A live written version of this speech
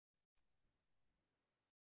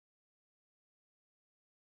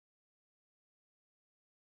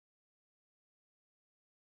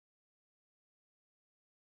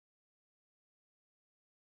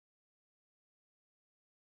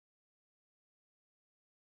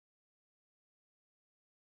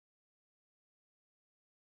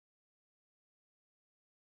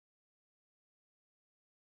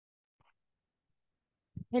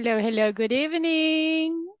Hello, hello, good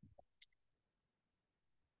evening.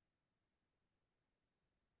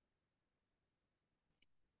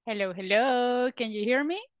 Hello, hello, can you hear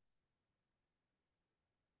me?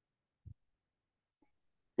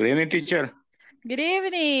 Good evening, teacher. Good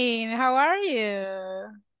evening, how are you?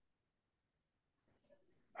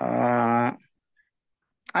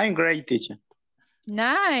 I'm great, teacher.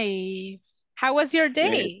 Nice. How was your Uh,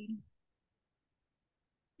 day?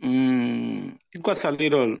 it was a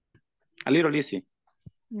little easy.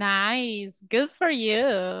 Nice, good for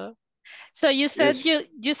you. So you said Yes,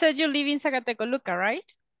 you live in Zacatecoluca,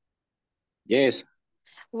 right? yes.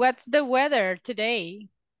 What's the weather today?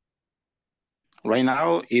 Right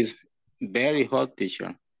now is very hot,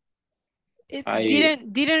 teacher. It I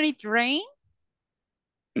didn't it rain?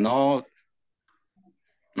 no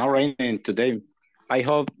not raining today. I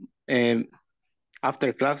hope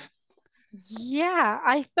after class. Yeah,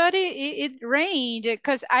 I thought it rained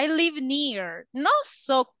because I live near, not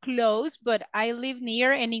so close, but I live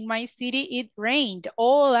near, and in my city it rained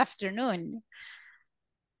all afternoon.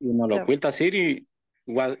 In So Oloquilta City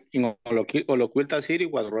was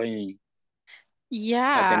raining at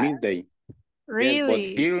the yeah, midday. Yes, but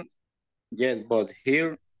really,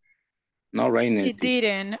 here, no raining, it teacher.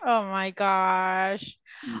 didn't. Oh my gosh.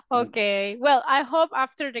 Mhm. Okay, well, I hope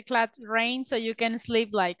after the class rain so you can sleep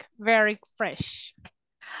like very fresh.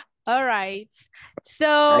 All right. So,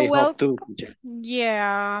 I well, hope too, teacher.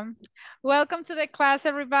 yeah. Welcome to the class,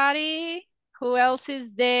 everybody. Who else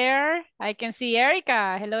is there? I can see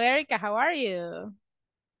Erica. Hello, Erica. How are you?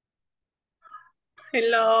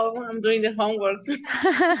 Hello, I'm doing the homework.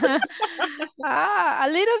 A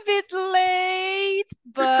little bit late,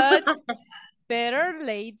 but better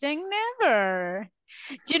late than never.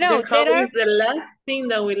 You The know, there hobby are is the last thing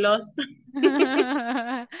that we lost.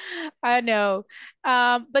 I know.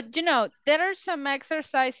 But you know, there are some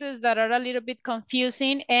exercises that are a little bit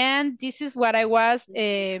confusing, and this is what I was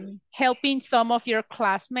helping some of your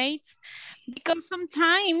classmates because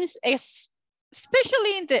sometimes,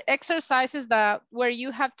 especially in the exercises that where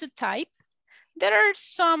you have to type, there are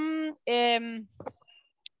some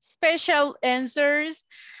special answers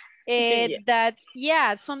Yeah. that,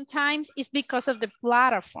 yeah, sometimes it's because of the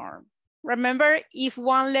platform. Remember, if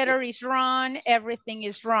one letter is wrong, everything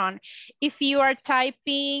is wrong. If you are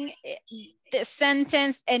typing the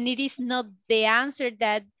sentence and it is not the answer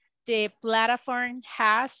that the platform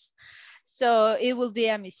has, so it will be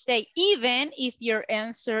a mistake, even if your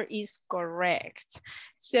answer is correct.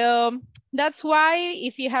 So that's why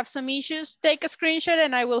if you have some issues, take a screenshot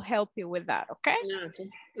and I will help you with that, okay? Okay.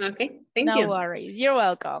 Okay. Thank No you. worries. You're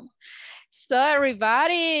welcome. So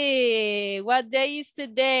everybody, what day is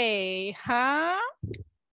today? Huh?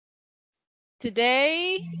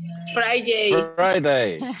 Today? Friday.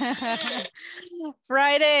 Friday.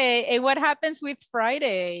 Friday. And what happens with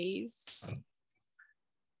Fridays?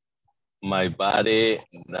 My body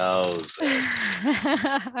knows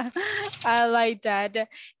it. I like that.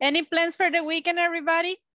 Any plans for the weekend,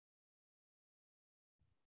 everybody?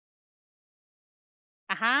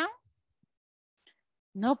 Uh-huh.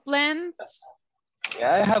 No plans?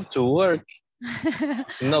 Yeah, I have to work.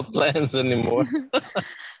 No plans anymore.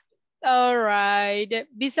 All right.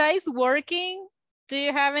 Besides working, do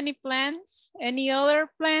you have any plans? Any other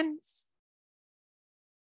plans?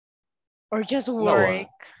 Or just No one. work?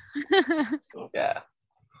 Yeah.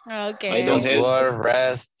 I don't Okay. Just have work,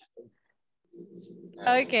 rest.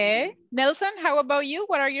 Okay. Nelson, how about you?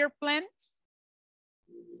 What are your plans?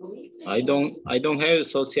 I don't have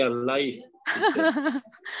social life, teacher.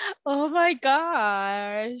 Oh my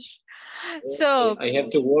gosh. So I have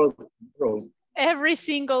to work, bro. every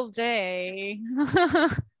single day.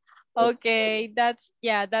 Okay,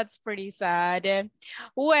 that's pretty sad.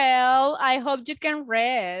 Well, I hope you can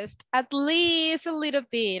rest at least a little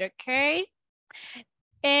bit, okay?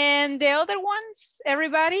 And the other ones,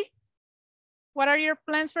 everybody, what are your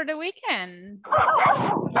plans for the weekend?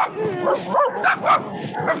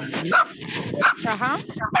 Uh-huh.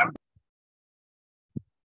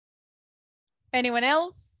 Anyone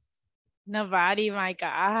else? Nobody, my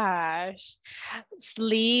gosh.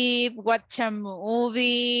 Sleep, watch a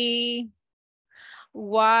movie,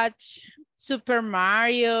 watch Super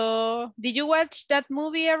Mario. Did you watch that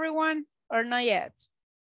movie, everyone, or not yet?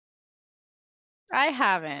 I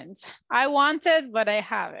haven't. I wanted, but I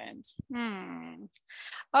haven't.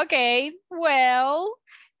 Okay, well,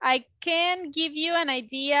 I can give you an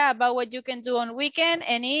idea about what you can do on weekend,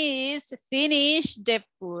 and is finish the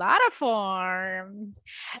platform.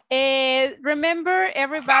 Remember,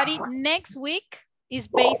 everybody, next week is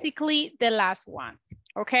basically the last one,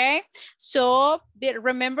 okay? So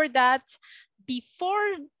remember that before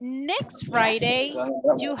next Friday,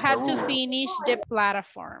 you had to finish the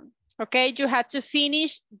platform. Okay, you had to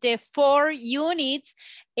finish the 4 units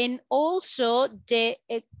and also the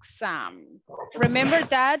exam. Remember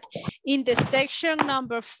that in the section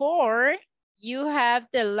number 4, you have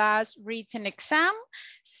the last written exam,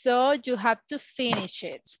 so you have to finish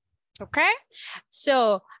it. Okay,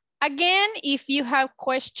 so again, if you have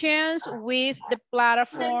questions with the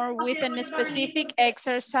platform, with a specific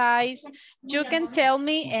exercise, you can tell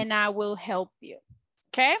me and I will help you.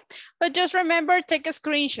 Okay, but just remember, take a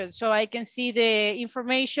screenshot so I can see the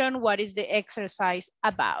information, what is the exercise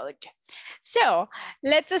about. So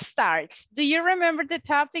let's start. Do you remember the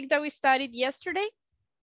topic that we studied yesterday?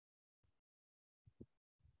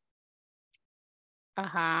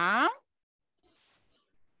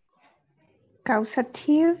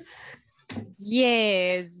 Causatives.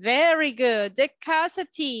 Yes, very good. The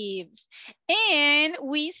causatives. And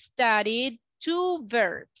we studied 2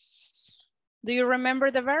 verbs. Do you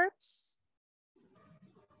remember the verbs?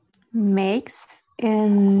 Makes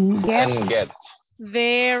and gets. And gets.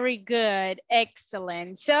 Very good.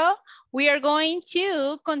 Excellent. So we are going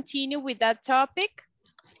to continue with that topic.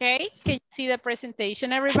 Okay. Can you see the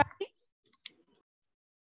presentation, everybody?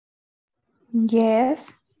 Yes.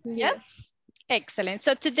 Yes. Excellent.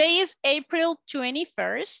 So today is April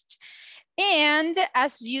 21st. And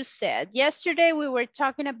as you said, yesterday we were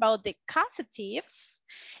talking about the causatives.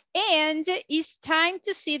 And it's time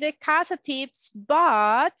to see the causatives,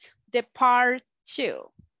 but the part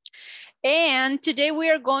 2. And today we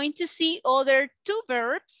are going to see other 2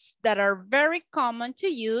 verbs that are very common to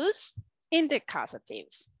use in the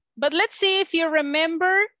causatives. But let's see if you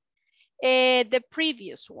remember the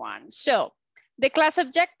previous one. So the class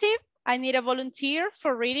objective, I need a volunteer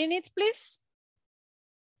for reading it, please.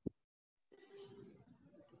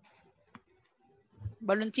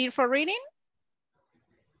 Volunteer for reading?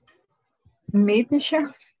 Me,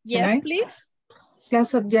 teacher? Yes, please.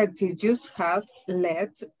 Class objective, use have,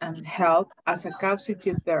 let, and help as a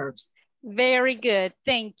causative verbs. Very good,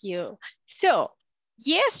 thank you. So,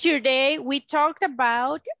 yesterday we talked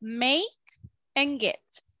about make and get.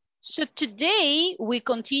 So today we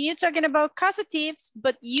continue talking about causatives,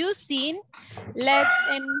 but using let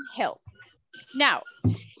and help. Now,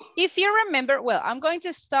 if you remember, well, I'm going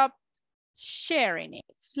to stop sharing it.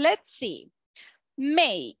 Let's see.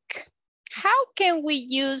 Make. How can we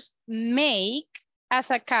use make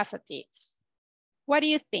as a causative? What do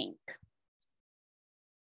you think?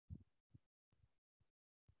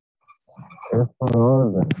 For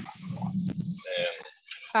order.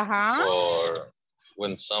 Or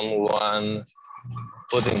when someone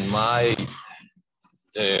put in mind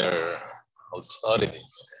their authority.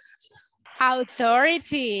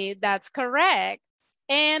 Authority, that's correct.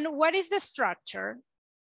 And what is the structure?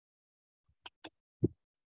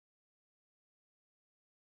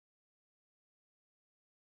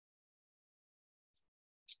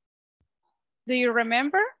 Do you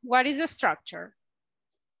remember? What is the structure?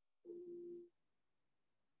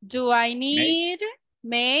 Do I need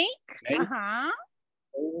make?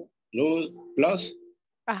 Plus.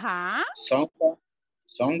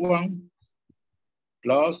 Someone.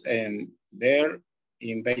 Plus and verb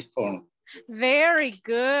in base form. Very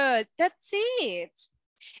good. That's it.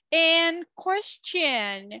 And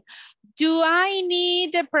question, do I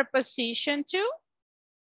need a preposition too?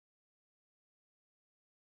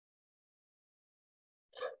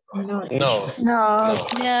 No,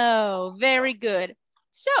 very good.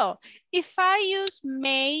 So if I use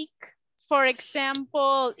make, for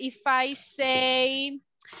example, if I say,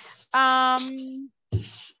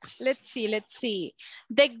 let's see.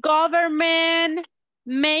 The government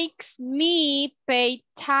makes me pay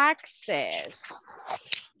taxes.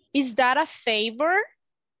 Is that a favor?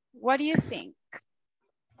 What do you think?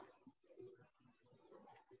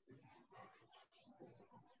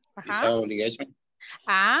 It's an obligation.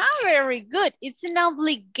 Very good. It's an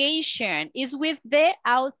obligation. It's with the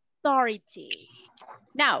authority.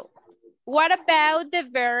 Now, what about the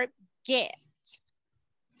verb get?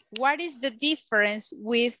 What is the difference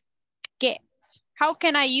with get? How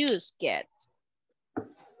can I use get?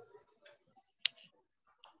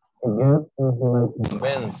 Get is like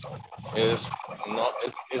convince. It's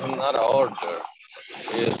not an order.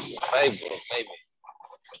 It's a favor, maybe.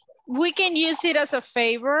 We can use it as a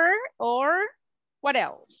favor or what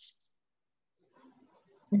else?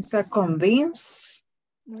 It's a convince.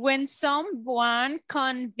 When someone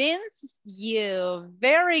convinces you.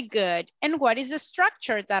 Very good. And what is the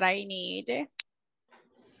structure that I need?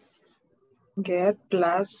 Get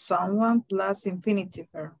plus someone plus infinitive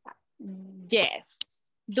verb. Yes.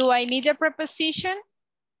 Do I need a preposition?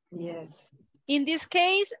 Yes. In this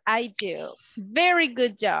case, I do. Very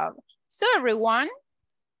good job. So everyone,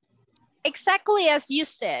 exactly as you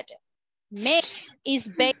said, make is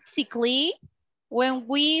basically when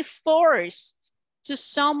we force to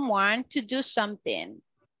someone to do something.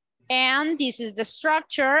 And this is the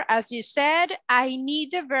structure. As you said, I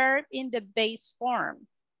need the verb in the base form,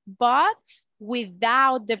 but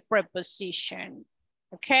without the preposition.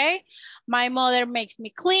 Okay, my mother makes me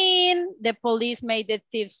clean, the police made the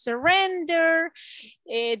thief surrender,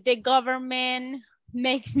 the government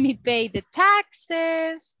makes me pay the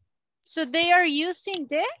taxes. So they are using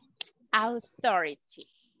the authority.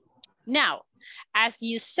 Now, as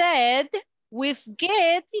you said, with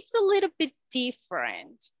get, it's a little bit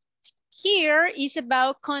different. Here is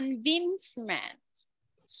about convincement.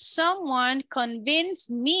 Someone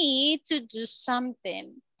convinced me to do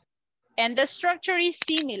something. And the structure is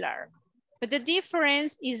similar. But the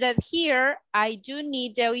difference is that here I do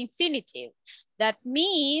need the infinitive. That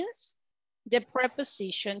means the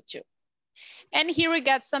preposition to. And here we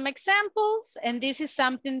got some examples. And this is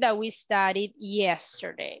something that we studied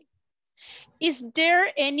yesterday. Is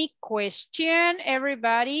there any question,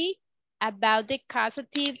 everybody, about the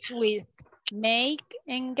causatives with make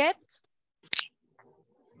and get?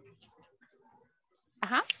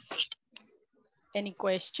 Any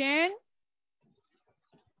question?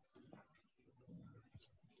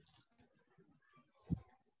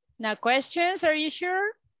 No questions, are you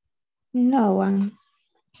sure? No one.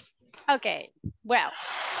 Okay, well,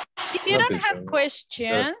 if you don't have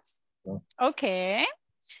questions, okay.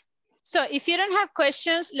 So if you don't have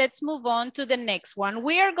questions, let's move on to the next one.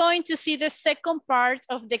 We are going to see the second part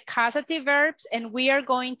of the causative verbs, and we are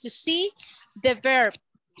going to see the verb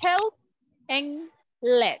help and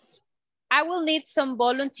let. I will need some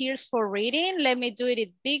volunteers for reading. Let me do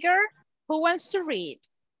it bigger. Who wants to read?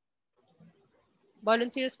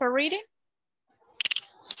 Volunteers for reading?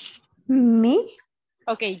 Me?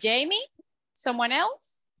 Okay, Jamie, someone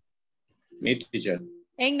else? Me, teacher.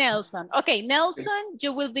 And Nelson. Okay, Nelson,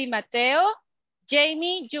 you will be Mateo.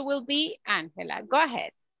 Jamie, you will be Angela. Go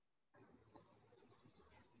ahead.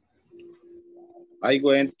 I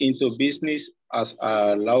went into business as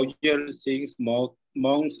a lawyer 6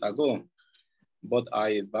 months ago, but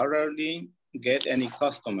I barely get any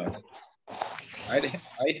customers. I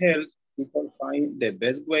help people find the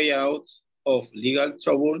best way out of legal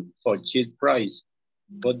trouble for cheap price,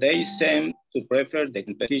 but they seem to prefer the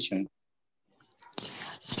competition.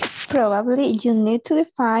 Probably you need to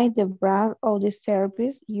define the brand of the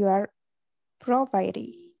service you are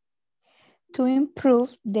providing to improve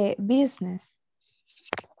the business.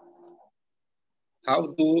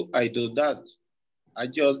 How do I do that? I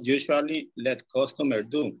just usually let customers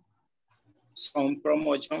do some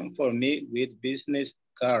promotion for me with business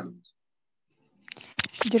cards.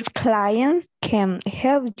 Your clients can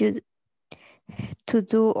help you to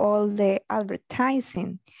do all the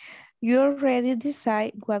advertising. You already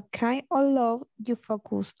decide what kind of love you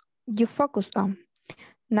focus on.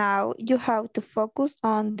 Now you have to focus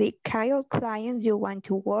on the kind of clients you want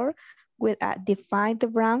to work with and define the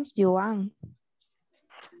brands you want.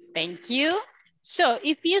 Thank you. So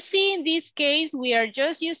if you see in this case, we are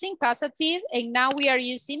just using causative and now we are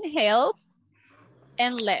using help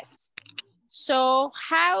and let. So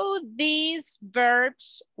how these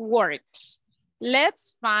verbs works?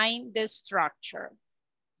 Let's find the structure.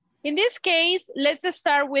 In this case, let's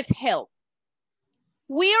start with help.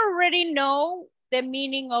 We already know the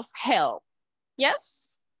meaning of help,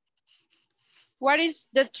 yes? What is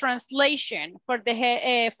the translation for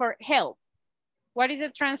the for help? What is the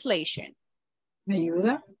translation?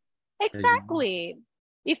 Ayuda. Exactly.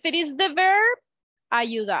 If it is the verb,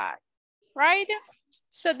 ayudar, right?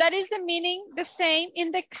 So that is the meaning, the same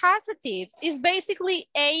in the causatives. It's basically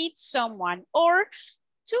aid someone or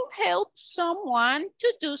to help someone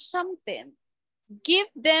to do something. Give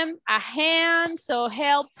them a hand, so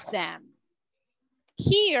help them.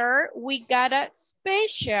 Here we got a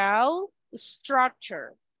special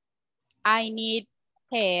structure. I need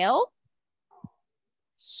help.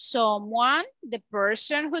 Someone, the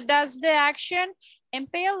person who does the action,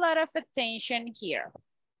 and pay a lot of attention here.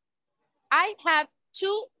 I have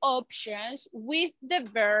two options with the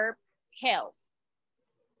verb help.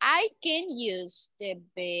 I can use the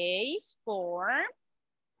base form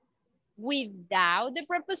without the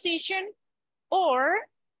preposition, or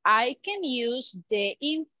I can use the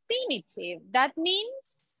infinitive. That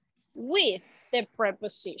means with the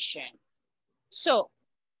preposition. So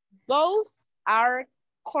both are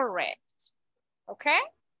correct, okay?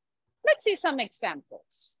 Let's see some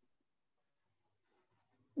examples.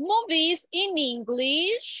 Movies in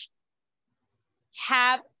English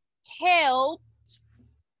have helped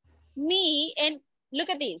me, and look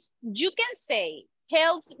at this. You can say,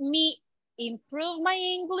 helped me improve my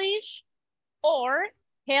English, or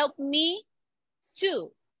help me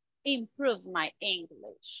to improve my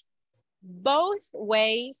English. Both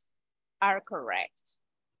ways are correct.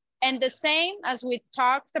 And the same as we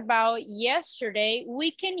talked about yesterday,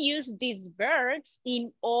 we can use these verbs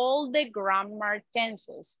in all the grammar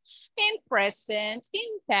tenses, in present,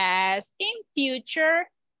 in past, in future,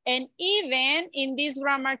 and even in this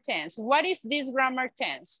grammar tense. What is this grammar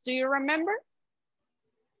tense? Do you remember?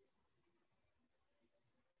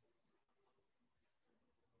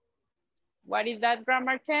 What is that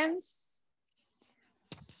grammar tense?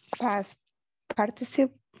 Past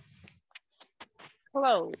participle.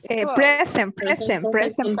 Close. Present participle.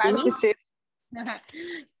 Present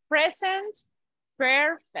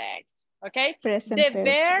perfect. Okay. Present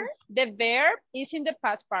the verb is in the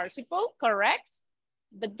past participle, correct?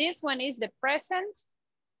 But this one is the present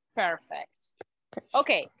perfect.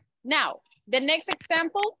 Okay. Now, the next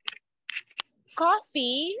example,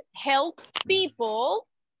 coffee helps people.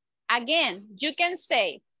 Again, you can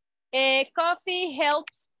say, coffee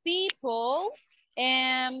helps people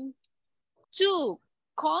to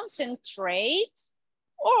concentrate,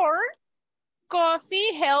 or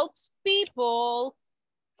coffee helps people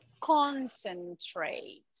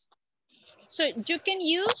concentrate. So you can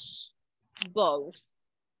use both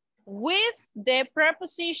with the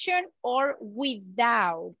preposition or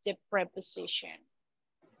without the preposition.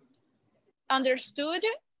 Understood,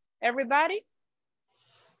 everybody?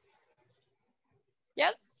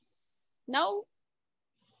 Yes? No?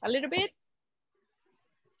 A little bit?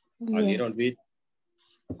 A little bit.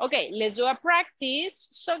 Okay, let's do a practice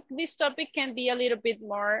so this topic can be a little bit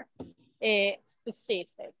more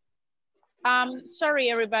specific.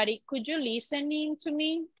 Sorry, everybody, could you listen in to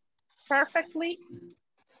me perfectly?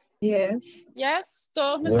 Yes. Yes,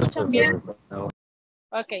 ¿todos me escuchan bien?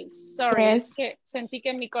 Ok, sorry, Yes. es que sentí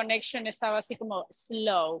que mi connection estaba así como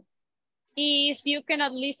slow. If you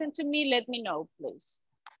cannot listen to me, let me know, please.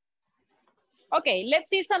 Okay,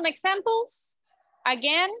 let's see some examples.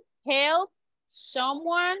 Again, help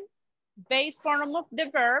someone, base form of the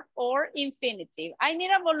verb or infinitive. I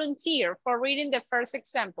need a volunteer for reading the first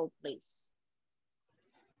example, please.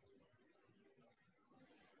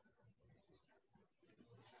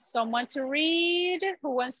 Someone to read?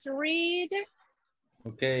 Who wants to read?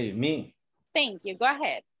 Okay, me. Thank you, go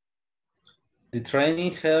ahead. The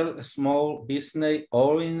training helped small business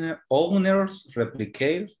owners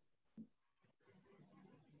replicate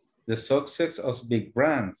the success of big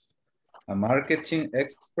brands. A marketing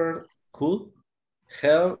expert could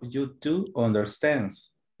help you to understand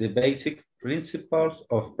the basic principles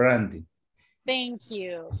of branding. Thank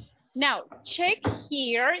you. Now, check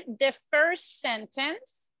here the first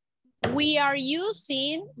sentence. We are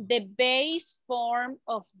using the base form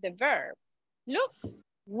of the verb. Look,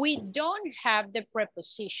 we don't have the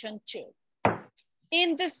preposition to.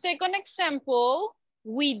 In the second example,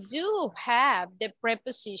 we do have the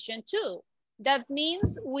preposition to. That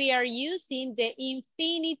means we are using the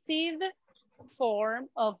infinitive form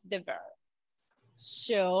of the verb.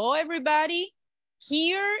 So everybody,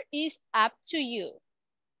 here is up to you.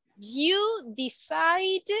 You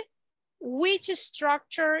decide which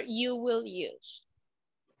structure you will use.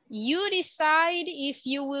 You decide if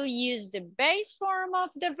you will use the base form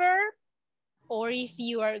of the verb or if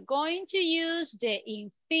you are going to use the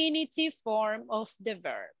infinitive form of the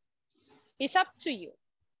verb. It's up to you,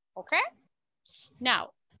 okay?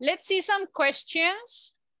 Now, let's see some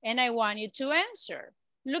questions and I want you to answer.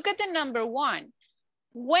 Look at the number 1.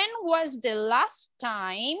 When was the last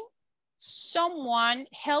time someone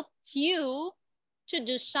helped you to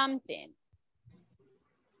do something?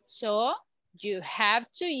 So you have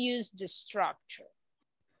to use the structure.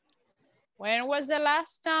 When was the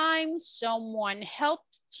last time someone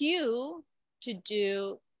helped you to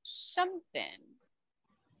do something?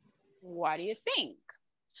 What do you think?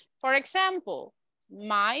 For example,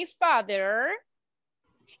 my father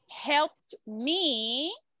helped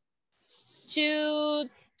me to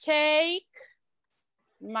take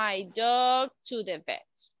my dog to the vet.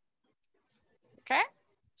 Okay?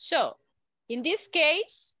 So, in this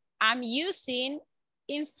case, I'm using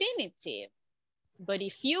infinitive. But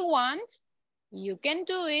if you want, you can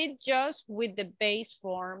do it just with the base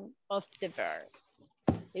form of the verb.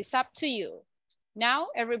 It's up to you. Now,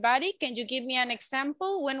 everybody, can you give me an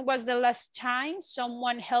example? When was the last time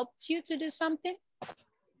someone helped you to do something?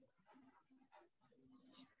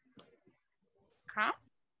 Huh?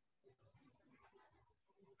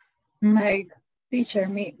 My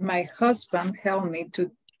husband helped me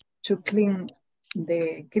to clean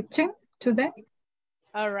the kitchen today?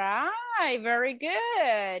 All right, very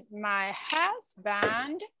good. My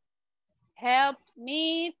husband helped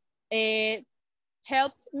me.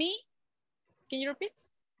 Helped me. Can you repeat?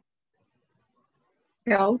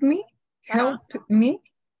 Help me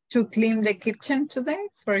to clean the kitchen today,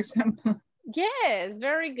 for example. Yes,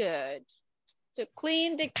 very good. To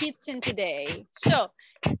clean the kitchen today. So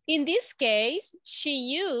in this case, she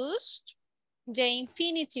used the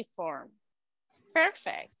infinitive form.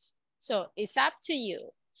 Perfect. So it's up to you.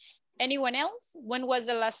 Anyone else? When was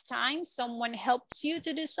the last time someone helped you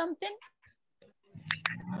to do something?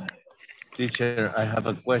 Teacher, I have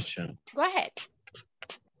a question. Go ahead.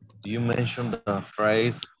 You mentioned the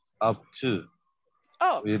phrase up to.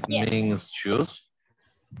 Oh, It yes. means choose.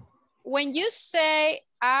 When you say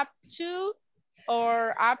up to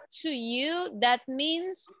or up to you, that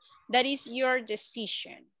means that is your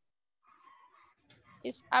decision.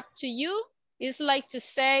 It's up to you. It's like to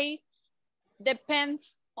say,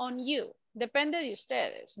 depends on you. Depende de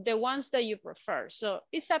ustedes, the ones that you prefer. So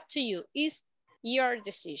it's up to you. It's your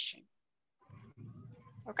decision.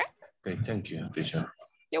 Okay? Okay, thank you, teacher.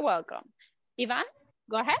 You're welcome. Ivan,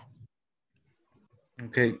 go ahead.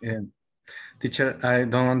 Okay, teacher, I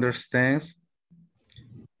don't understand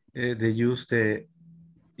the use the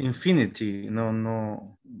infinity.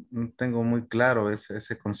 No tengo muy claro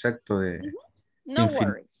ese concepto de No infinity.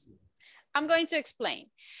 worries. I'm going to explain.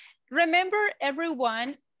 Remember,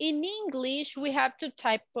 everyone, in English, we have two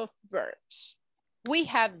types of verbs. We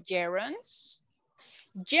have gerunds.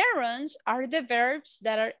 Gerunds are the verbs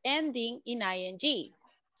that are ending in ing.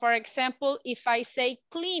 For example, if I say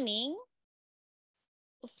cleaning,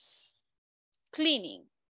 cleaning,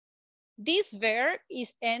 this verb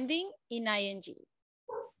is ending in ing.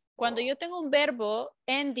 Cuando yo tengo un verbo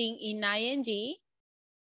ending in ing,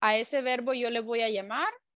 a ese verbo yo le voy a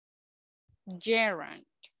llamar gerund.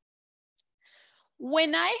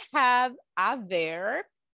 When I have a verb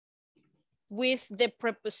with the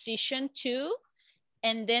preposition to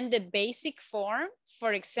and then the basic form,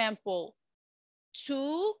 for example,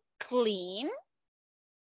 to clean,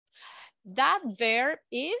 that verb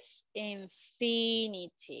is infinitive.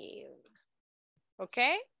 ¿Ok?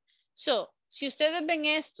 So, si ustedes ven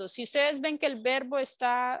esto, si ustedes ven que el verbo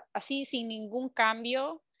está así sin ningún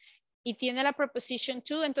cambio y tiene la preposition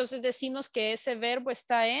to, entonces decimos que ese verbo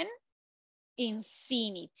está en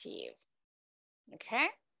infinitive. Okay?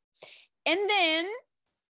 And then,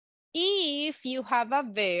 if you have a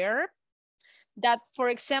verb that, for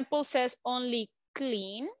example, says only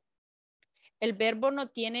clean, el verbo no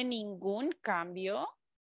tiene ningún cambio,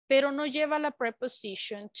 pero no lleva la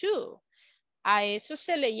preposition to. A eso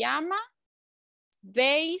se le llama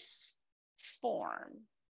base form.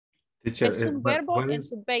 Teacher, Es un verbo en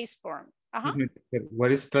su base form. Ajá.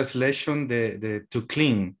 What is translation de to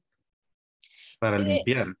clean? Para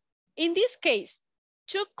limpiar. In this case,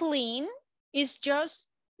 to clean is just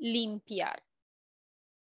limpiar.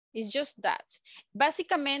 It's just that.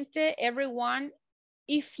 Básicamente, everyone,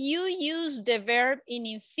 if you use the verb in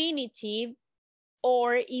infinitive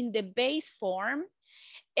or in the base form,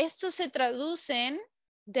 estos se traducen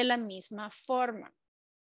de la misma forma.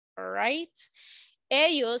 All right?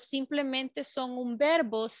 Ellos simplemente son un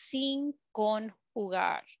verbo sin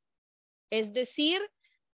conjugar. Es decir,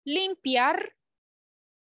 limpiar,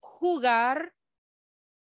 jugar,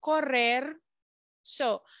 correr.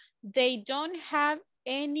 So, they don't have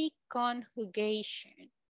any conjugation.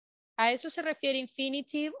 A eso se refiere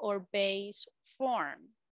infinitive or base form.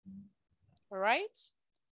 All right?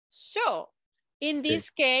 So, in this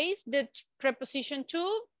case, the preposition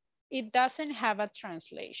to, it doesn't have a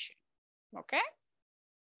translation. Okay?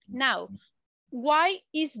 Now, why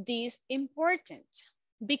is this important?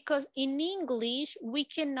 Because in English, we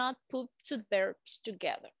cannot put two verbs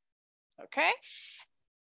together. Okay?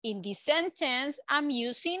 In this sentence, I'm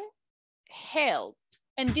using help.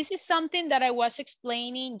 And this is something that I was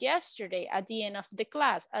explaining yesterday at the end of the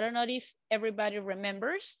class. I don't know if everybody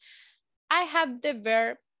remembers. I have the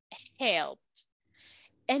verb helped.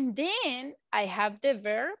 And then I have the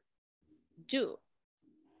verb do.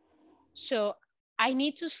 So I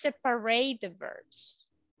need to separate the verbs.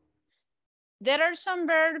 There are some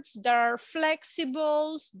verbs that are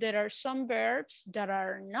flexible. There are some verbs that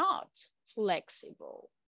are not flexible.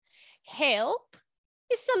 Help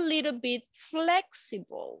is a little bit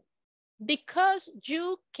flexible because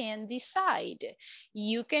you can decide.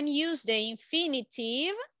 You can use the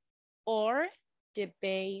infinitive or the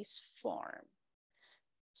base form.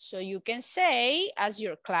 So you can say, as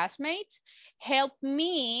your classmates, help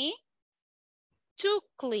me to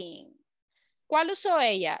clean. ¿Cuál usó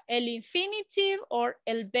ella? ¿El infinitive or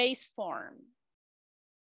el base form?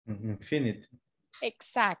 Infinity.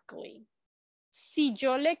 Exactly. Si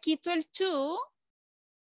yo le quito el to,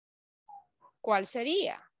 ¿cuál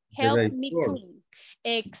sería? The Help base me form. clean.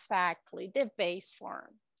 Exactly, the base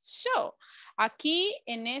form. So, aquí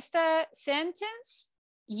en esta sentence,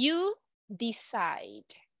 you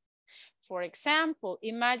decide. For example,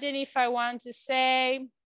 imagine if I want to say,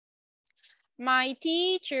 my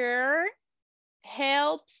teacher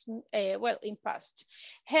helps, well, in past,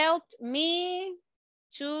 helped me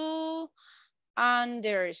to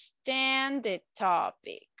understand the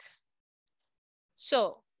topic.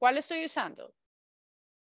 So, ¿cuál estoy usando?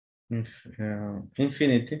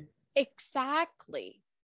 Infinity. Exactly.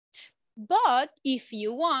 But if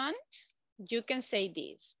you want, you can say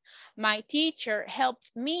this. My teacher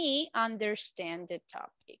helped me understand the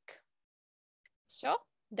topic. So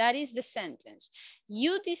that is the sentence.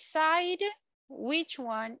 You decide which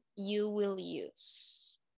one you will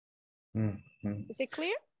use. Is it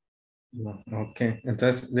clear? Okay.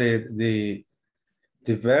 Entonces, the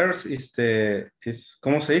verbs is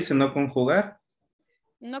 ¿cómo se dice? No conjugar.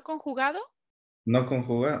 ¿No conjugado? No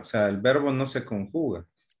conjugar. O sea, el verbo no se conjuga.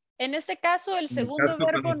 En este caso, el En el segundo caso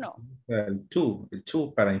verbo cuando no. se usa el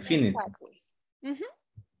to para infinity. Exactly.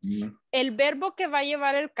 El verbo que va a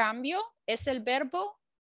llevar el cambio es el verbo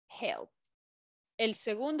help. El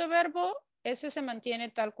segundo verbo, ese se mantiene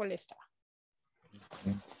tal cual está.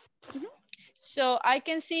 So I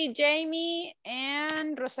can see Jamie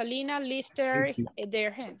and Rosalina lift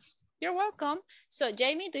their hands. You're welcome. So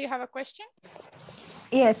Jamie, do you have a question?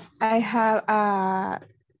 Yes, I have a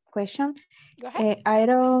question. Go ahead. I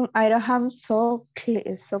don't have so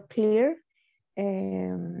clear.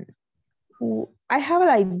 I have an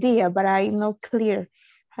idea, but I'm not clear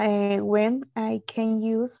when I can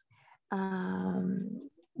use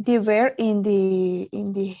the verb in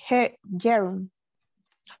the gerund.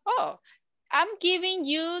 Oh, I'm giving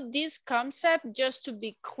you this concept just to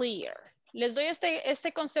be clear. Les doy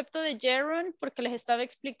este concepto de gerund porque les estaba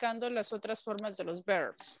explicando las otras formas de los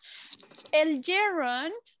verbs. El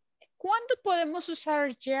gerund, ¿cuándo podemos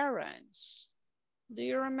usar gerunds? Do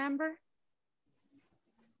you remember?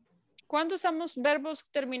 ¿Cuándo usamos verbos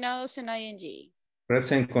terminados en ing?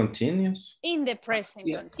 Present continuous. In the present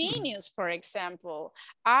continuous, for example,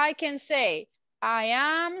 I can say, I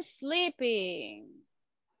am sleeping.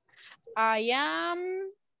 I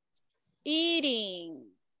am eating.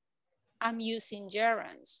 I'm using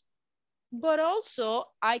gerunds. But also,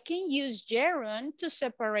 I can use gerund to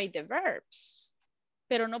separate the verbs.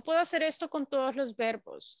 Pero no puedo hacer esto con todos los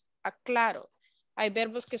verbos. Aclaro, hay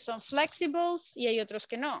verbos que son flexibles y hay otros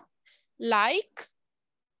que no. Like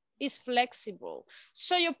is flexible.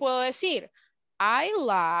 So yo puedo decir, I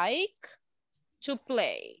like to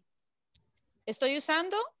play. Estoy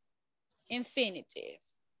usando infinitive.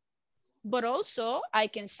 But also I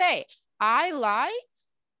can say, I like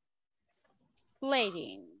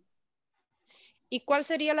playing. ¿Y cuál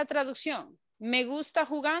sería la traducción? ¿Me gusta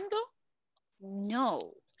jugando? No.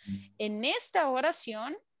 En esta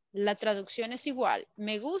oración, la traducción es igual.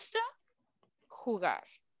 Me gusta jugar.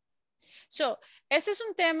 So, ese es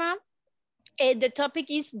un tema. The topic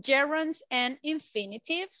is gerunds and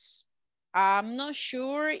infinitives. I'm not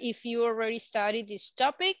sure if you already studied this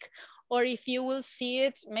topic or if you will see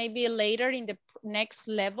it maybe later in the next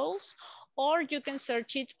levels, or you can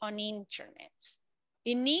search it on internet.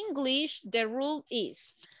 In English, the rule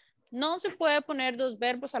is, no se puede poner dos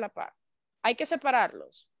verbos a la par. Hay que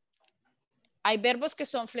separarlos. Hay verbos que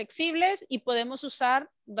son flexibles y podemos usar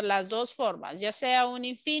las dos formas, ya sea un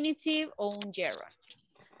infinitive o un gerund.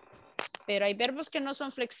 Pero hay verbos que no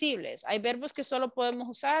son flexibles. Hay verbos que solo podemos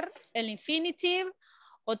usar el infinitive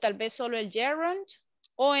o tal vez solo el gerund.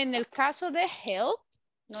 O en el caso de help,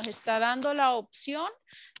 nos está dando la opción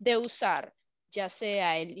de usar ya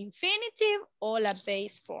sea el infinitive o la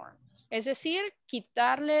base form. Es decir,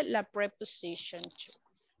 quitarle la preposition to.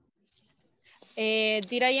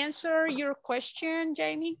 Did I answer your question,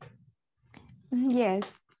 Jamie? Yes.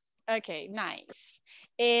 Okay, nice.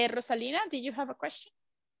 Rosalina, did you have a question?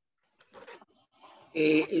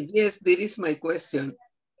 Yes, that is my question.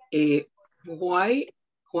 Why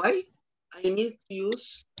I need to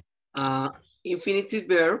use infinitive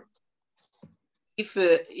verb if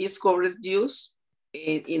it's correct use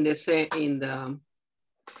in the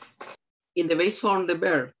base form of the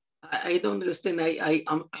verb? I don't understand.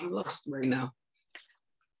 I'm lost right now.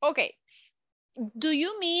 Okay. Do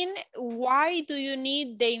you mean why do you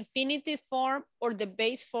need the infinitive form or the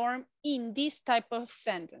base form in this type of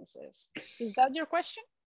sentences? Yes. Is that your question?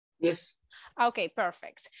 Yes. Okay,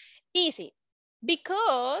 perfect. Easy.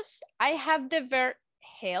 Because I have the verb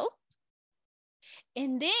help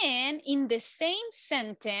And then in the same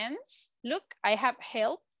sentence, look, I have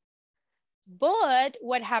help, but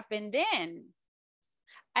what happened then?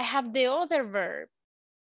 I have the other verb,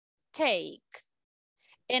 take,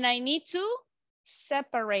 and I need to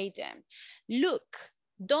separate them. Look,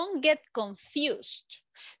 don't get confused.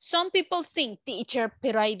 Some people think, teacher,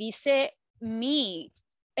 pero ahí dice me.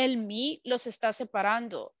 El me los está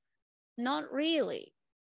separando. Not really,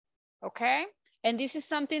 okay? And this is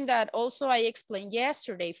something that also I explained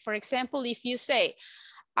yesterday. For example, if you say,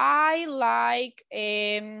 I like,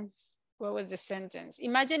 what was the sentence?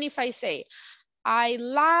 Imagine if I say, I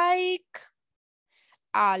like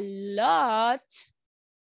a lot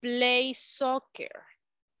play soccer.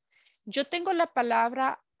 Yo tengo la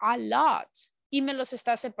palabra a lot y me los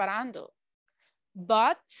está separando.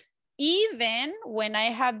 But even when I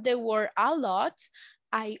have the word a lot,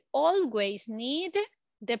 I always need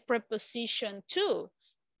the preposition to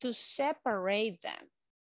separate them.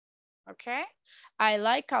 Okay? I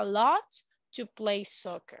like a lot to play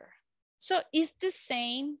soccer. So it's the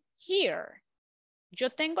same here. Yo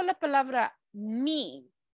tengo la palabra me,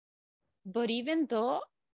 but even though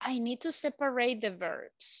I need to separate the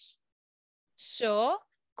verbs. So,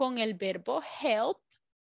 con el verbo help,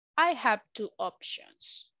 I have two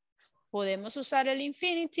options. Podemos usar el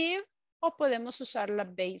infinitive o podemos usar la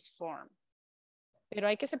base form. Pero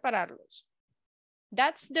hay que separarlos.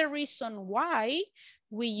 That's the reason why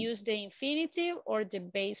we use the infinitive or the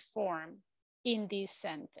base form in this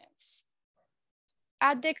sentence.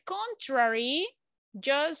 At the contrary,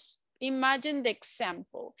 just imagine the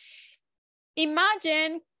example.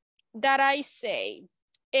 Imagine that I say,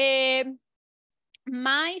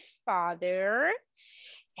 my father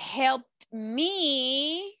helped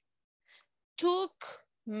me took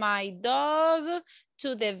my dog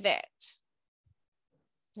to the vet.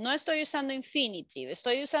 No estoy usando infinitive,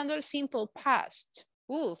 estoy usando el simple past.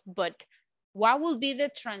 But what will be the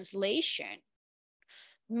translation?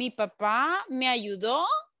 Mi papá me ayudó,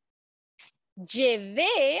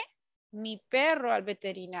 llevé mi perro al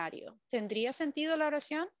veterinario. ¿Tendría sentido la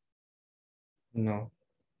oración? No.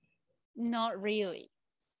 Not really,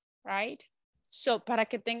 right? So, para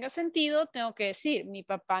que tenga sentido, tengo que decir, mi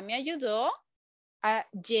papá me ayudó a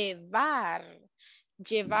llevar.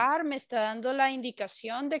 Llevar me está dando la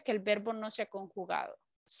indicación de que el verbo no se ha conjugado.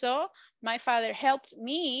 So, my father helped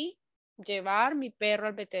me llevar mi perro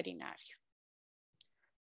al veterinario.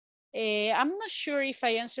 I'm not sure if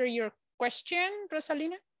I answer your question,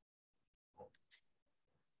 Rosalina.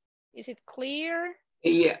 Is it clear?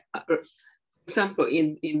 Yeah. For example,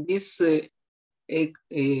 in this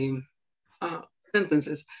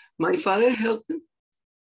sentences, my father helped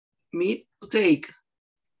me to take.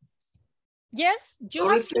 Yes, you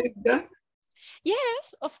have to.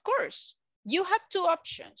 Yes, of course. You have two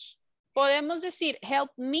options. Podemos decir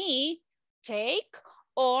help me take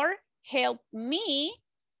or help me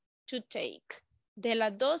to take. De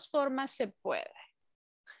las dos formas se puede.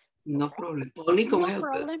 No problem. Only con help.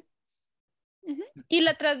 Problem. Y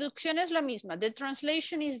la traducción es la misma. The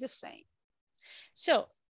translation is the same. So,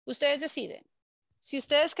 ustedes deciden. Si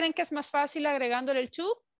ustedes creen que es más fácil agregándole el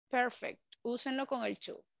to, perfect. Úsenlo con el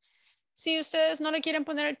to. Si ustedes no le quieren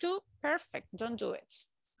poner el to, perfect. Don't do it.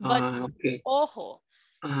 But, Okay. ojo,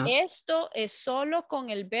 esto es solo con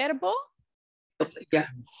el verbo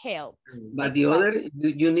help. But the other,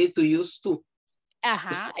 you need to use to.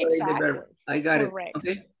 Exactly. I got Correct.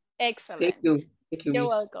 it. Okay. Excellent. Thank you. Thank you, You're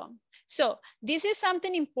miss. welcome. So, this is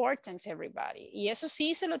something important, everybody. Y eso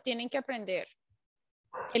sí se lo tienen que aprender.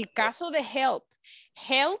 El caso de help.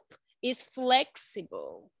 Help is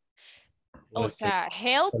flexible. O sea,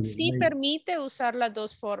 help sí permite usar las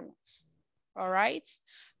dos formas. All right?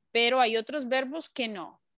 Pero hay otros verbos que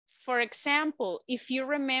no. For example, if you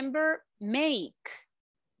remember make.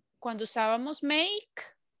 Cuando usábamos make,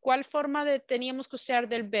 ¿cuál forma teníamos que usar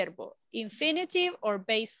del verbo? Infinitive or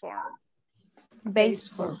base form? Base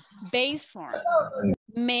form. Base form.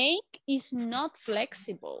 Make is not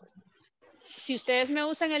flexible. Si ustedes me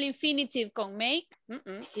usan el infinitive con make,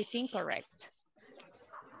 it's incorrect.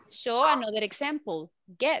 So another example,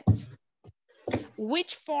 get.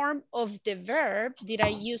 Which form of the verb did I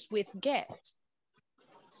use with get?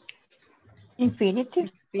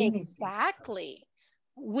 Infinitive. Exactly.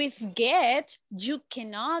 With get, you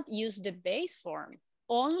cannot use the base form,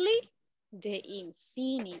 only the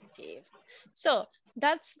infinitive. So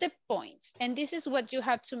that's the point. And this is what you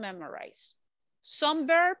have to memorize. Some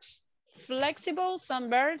verbs flexible, some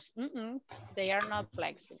verbs, they are not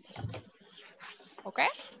flexible. Okay?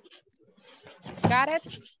 Got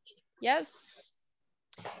it? Yes.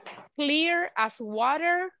 Clear as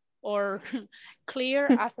water or clear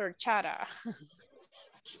as horchata?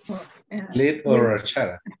 Lead or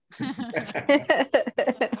horchata.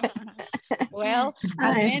 Well,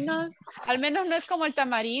 al menos no es como el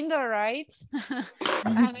tamarindo, right?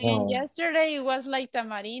 I mean, yesterday it was like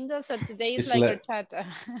tamarindo, so today it's like horchata.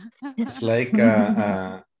 It's like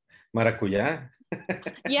maracuyá.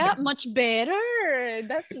 Yeah, much better.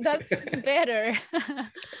 That's better.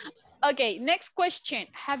 Okay, next question.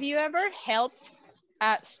 Have you ever helped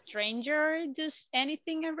a stranger do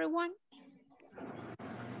anything, everyone?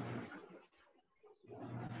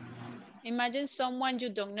 Imagine someone you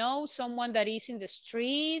don't know, someone that is in the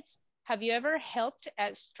streets. Have you ever helped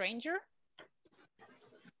a stranger?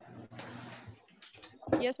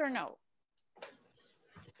 Yes or no?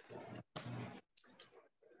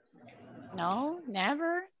 No,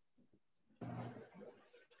 never.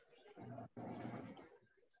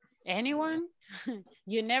 Anyone?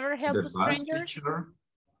 You never help a stranger?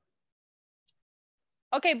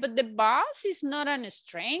 Okay, but the boss is not a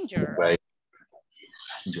stranger. Right.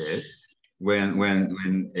 Yes. When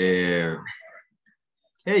hey,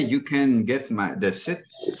 you can get the seat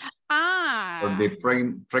or the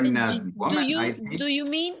pregnant woman. Do you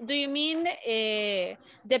mean the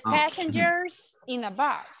passengers in a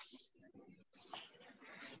bus?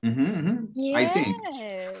 Yes. I think.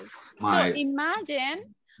 So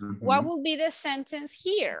imagine what will be the sentence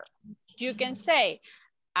here. You can say,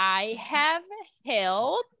 I have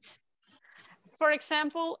helped, for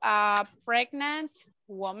example, a pregnant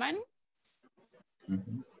woman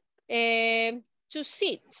to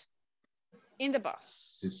sit in the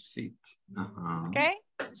bus. To sit. Okay,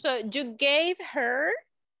 so you gave her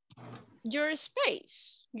your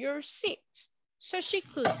space, your seat, so she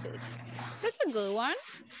could sit. That's a good one.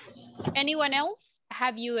 Anyone else?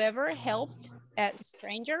 Have you ever helped a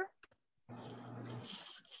stranger?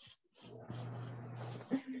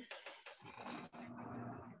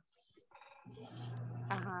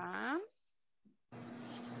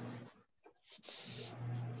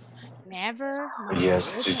 Never.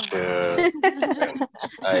 Yes, teacher.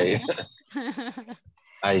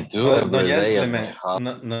 I do no every day.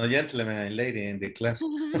 No gentleman and lady in the class.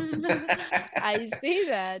 I see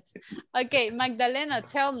that. Okay, Magdalena,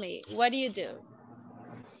 tell me, what do you do?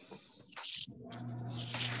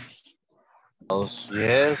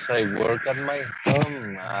 Yes, I work at my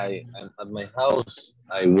home. I'm at my house.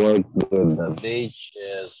 I work with the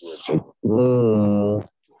dishes, with the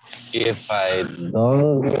if I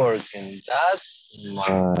don't work in that,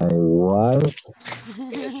 my wife.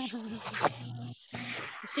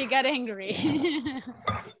 She got angry.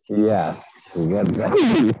 Yeah, she got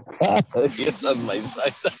angry. He's on my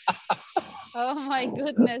side. Oh my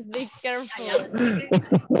goodness, be careful.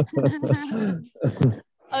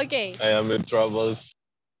 Okay. I am in troubles.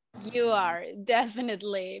 You are,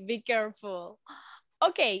 definitely. Be careful.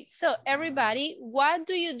 Okay, so everybody, what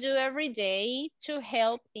do you do every day to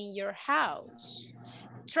help in your house?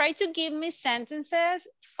 Try to give me sentences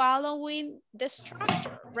following the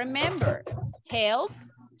structure. Remember, help,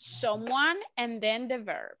 someone, and then the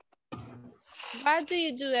verb. What do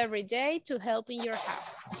you do every day to help in your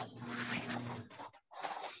house?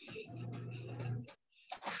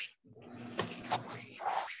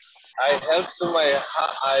 I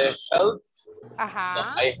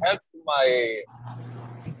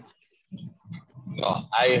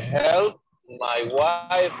help my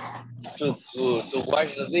wife to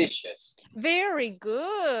wash the dishes. Very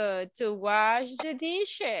good, to wash the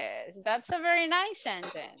dishes. That's a very nice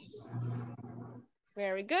sentence.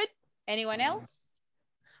 Very good. Anyone else?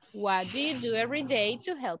 What do you do every day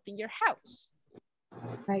to help in your house?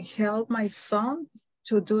 I help my son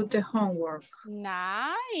to do the homework.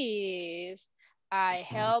 Nice. I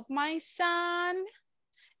help my son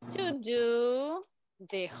to do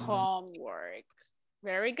the homework.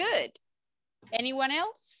 Very good. Anyone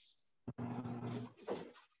else?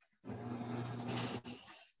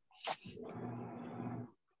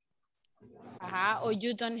 Or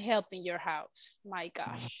you don't help in your house. My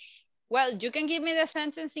gosh. Well, you can give me the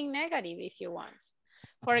sentence in negative if you want.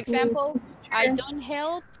 For example, I don't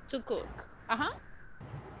help to cook.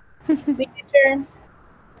 Teacher,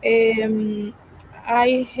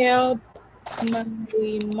 I help my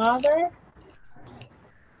mother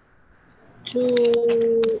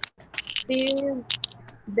to feed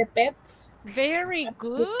the pets. Very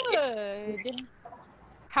good.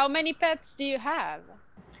 How many pets do you have?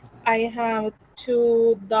 I have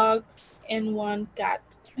 2 dogs and 1 cat.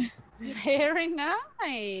 Very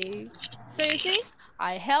nice. So you see,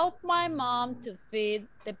 I help my mom to feed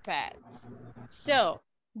the pets. So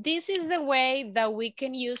this is the way that we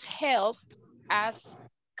can use help as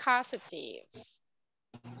causatives.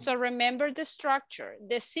 So remember the structure.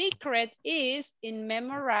 The secret is in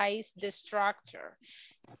memorize the structure.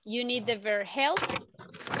 You need the verb help,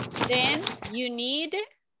 then you need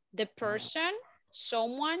the person,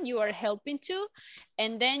 someone you are helping to,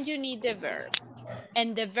 and then you need the verb.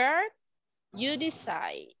 And the verb, you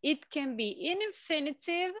decide. It can be in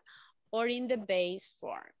infinitive or in the base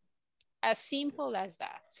form. As simple as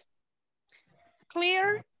that.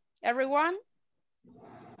 Clear, everyone?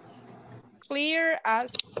 Clear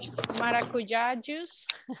as maracuja juice?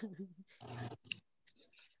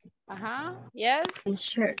 Yes?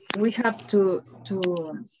 Sure. We have to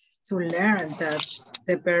learn that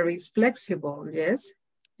the verb is flexible, yes?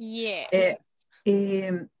 Yes.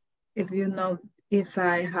 If you know, if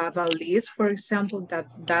I have a list, for example,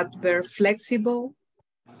 that verb flexible.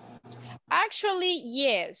 Actually,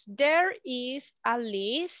 yes, there is a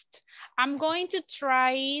list. I'm going to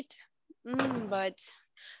try it, but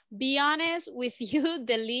be honest with you,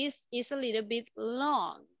 the list is a little bit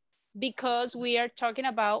long because we are talking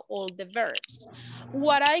about all the verbs.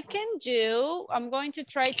 What I can do, I'm going to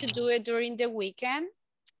try to do it during the weekend.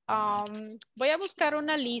 Voy a buscar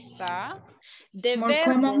una lista de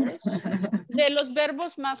verbos, de los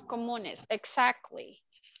verbos más comunes, exactly.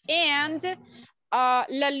 And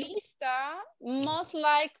la lista most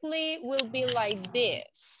likely will be like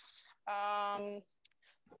this.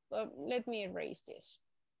 Let me erase this.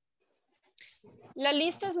 La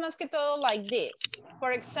lista es más que todo like this.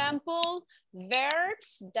 For example,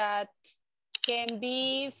 verbs that can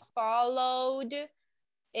be followed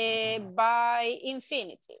by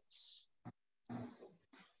infinitives.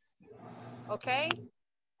 ¿Ok?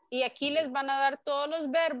 Y aquí les van a dar todos los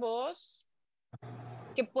verbos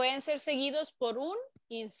que pueden ser seguidos por un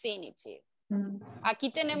infinitive.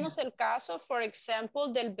 Aquí tenemos el caso, for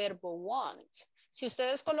example, del verbo want. Si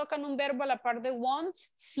ustedes colocan un verbo a la par de want,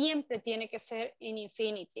 siempre tiene que ser in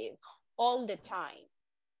infinitive, all the time,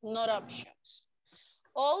 not options.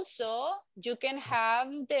 Also, you can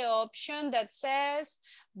have the option that says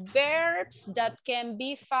verbs that can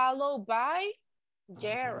be followed by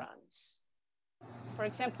gerunds. For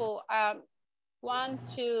example, want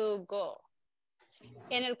to go.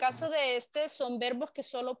 En el caso de este, son verbos que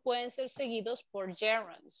solo pueden ser seguidos por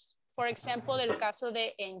gerunds. For example, el caso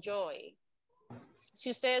de enjoy. Si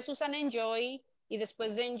ustedes usan enjoy y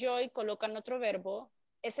después de enjoy colocan otro verbo,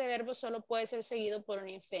 ese verbo solo puede ser seguido por un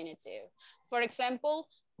infinitive. For example,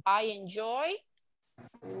 I enjoy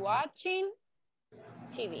watching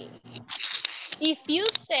TV. If you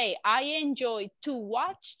say, I enjoy to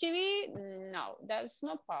watch TV, no, that's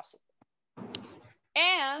not possible.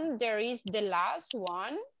 And there is the last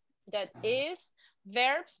one, that is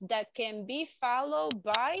verbs that can be followed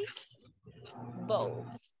by both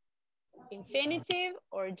infinitive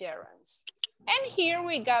or gerunds. And here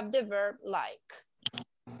we got the verb like.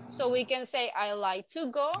 So we can say, I like to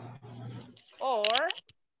go, or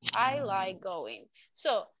I like going.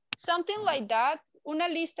 So something like that, una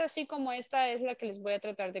lista así como esta es la que les voy a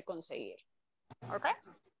tratar de conseguir. Okay?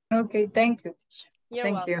 Okay, thank you.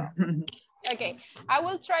 You're welcome. Okay, I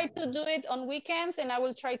will try to do it on weekends and I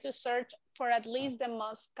will try to search for at least the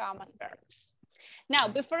most common verbs. Now,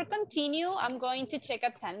 before continue, I'm going to check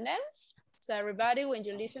attendance. So everybody, when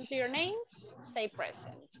you listen to your names, say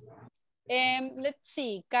present. Let's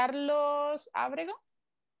see, Carlos Abrego.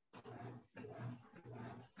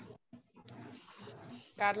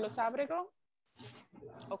 Carlos Abrego.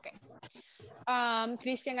 Okay.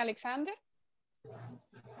 Christian Alexander.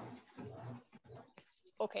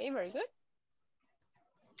 Okay, very good.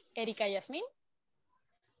 Erika Yasmin.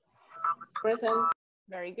 Present.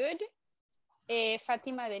 Very good.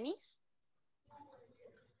 Fatima Denise.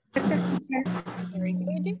 Present. Very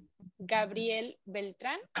good. Gabriel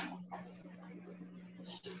Beltrán.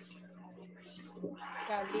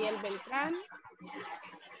 Gabriel Beltrán.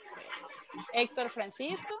 Héctor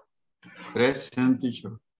Francisco. Present,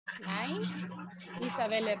 teacher. Nice.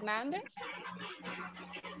 Isabel Hernández.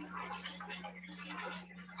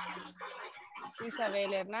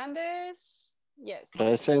 Isabel Hernández. Yes.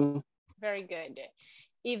 Present. Very good.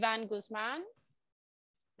 Iván Guzmán.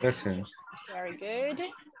 Present. Very good.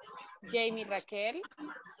 Jamie Raquel.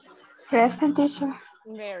 Present, teacher.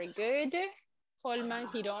 Very good. Holman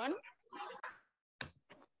Girón.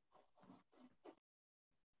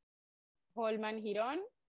 Holman Girón.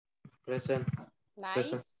 Present. Nice.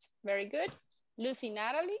 Present. Very good. Lucy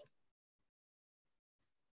Natalie.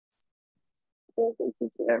 Present,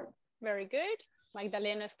 teacher. Very good.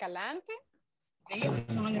 Magdalena Escalante.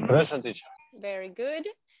 Present, teacher. Very good.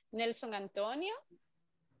 Nelson Antonio.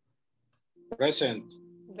 Present.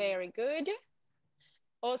 Very good.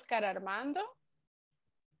 Oscar Armando.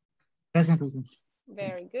 Present, present.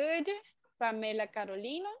 Very good. Pamela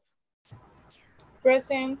Carolina.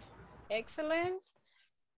 Present. Excellent.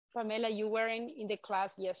 Pamela, you were in the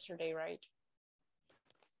class yesterday, right?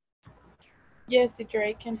 Yes, teacher,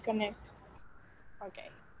 I can connect. Okay.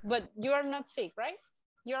 But you are not sick, right?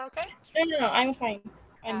 You're okay? No, I'm fine.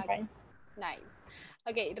 I'm fine. Nice.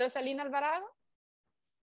 Okay, Rosalina Alvarado.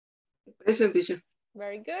 Present, teacher.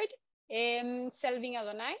 Very good. Selvin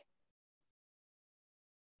Adonai.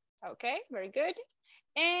 Okay, very good.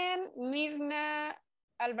 And Mirna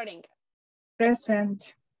Alvarenga.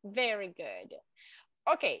 Present. Very good.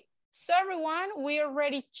 Okay, so everyone, we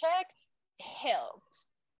already checked help.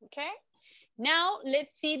 Okay, now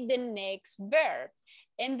let's see the next verb.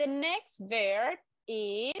 And the next verb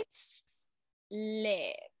is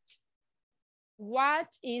let. What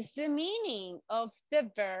is the meaning of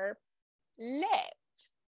the verb let?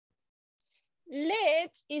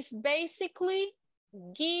 Let is basically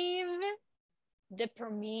give the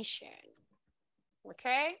permission.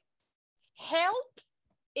 Okay? Help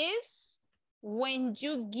is when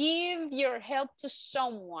you give your help to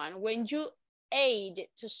someone, when you aid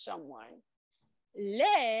to someone.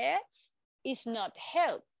 Let is not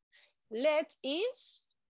help. Let is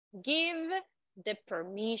give the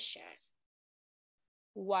permission.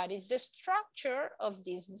 What is the structure of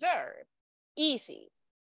this verb? Easy.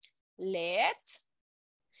 Let,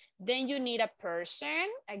 then you need a person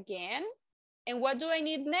again. And what do I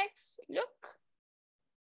need next? Look.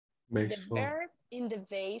 Base The form. verb in the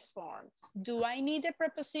base form. Do I need a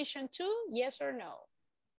preposition too? Yes or no?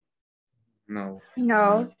 No.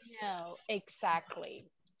 No. No, exactly.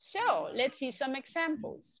 So let's see some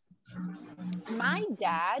examples. My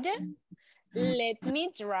dad let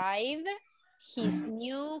me drive his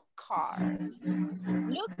new car.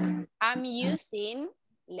 Look, I'm using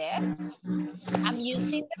let, I'm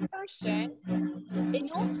using the person,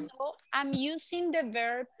 and also I'm using the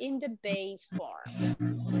verb in the base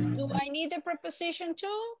form. Do I need a preposition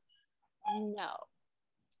too? No,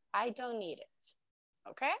 I don't need it.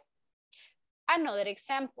 Okay? Another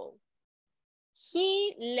example.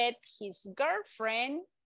 He let his girlfriend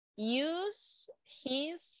use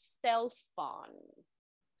his cell phone.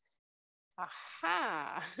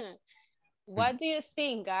 Aha. What do you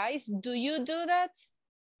think, guys? Do you do that?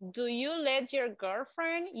 Do you let your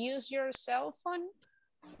girlfriend use your cell phone?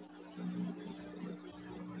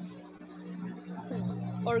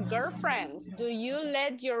 Or girlfriends, do you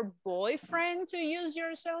let your boyfriend to use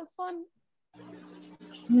your cell phone?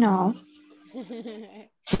 No.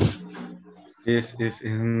 Es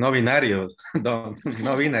no binario. No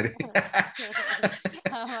binary.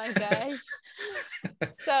 Oh my gosh.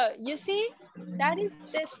 So you see, that is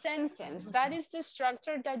the sentence. That is the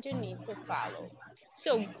structure that you need to follow.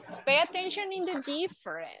 So pay attention in the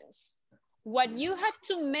difference. What you have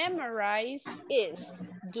to memorize is,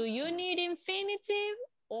 do you need infinitive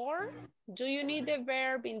or do you need the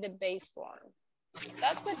verb in the base form?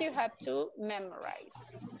 That's what you have to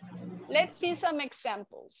memorize. Let's see some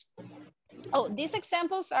examples. Oh, these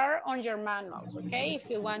examples are on your manuals, okay? If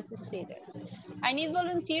you want to see this. I need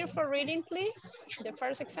volunteer for reading, please. The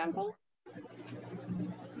first example.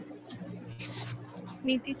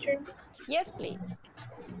 Me, teacher. Yes, please.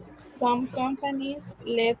 Some companies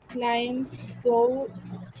let clients go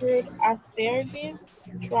through a service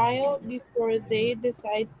trial before they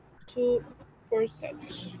decide to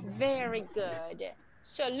purchase. Very good.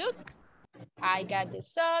 So look, I got the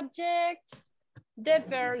subject, the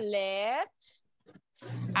verb let,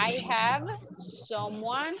 I have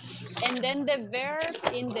someone, and then the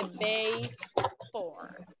verb in the base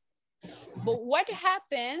form. But what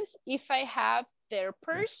happens if I have their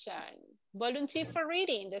person? Volunteer for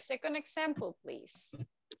reading. The second example, please.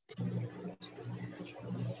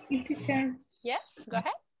 Teacher, Yes, go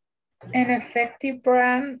ahead. an effective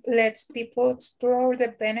brand lets people explore the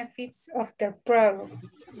benefits of their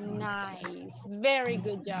products. Nice. Very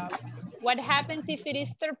good job. What happens if it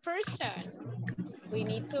is third person? We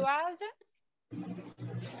need to add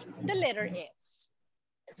the letter S.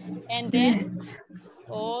 And then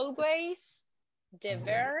always the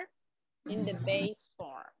verb in the base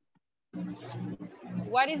form.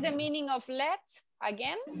 What is the meaning of let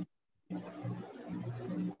again?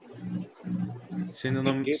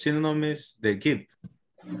 Synonym is the give.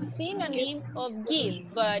 Synonym of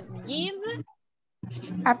give, but give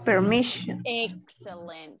a permission.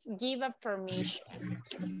 Excellent. Give a permission.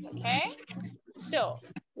 Okay. So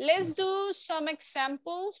let's do some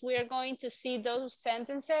examples. We are going to see those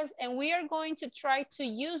sentences and we are going to try to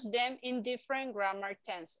use them in different grammar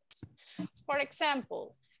tenses. For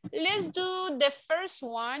example, let's do the first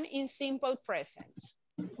one in simple present.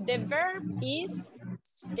 The verb is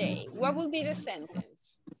stay. What will be the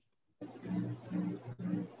sentence?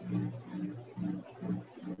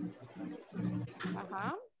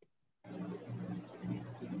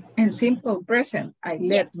 In simple present, I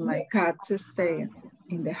let my cat stay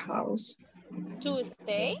in the house. To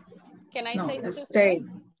stay? Can I No, say to stay.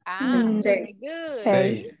 Ah, Stay. very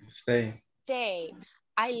good. Stay. Stay.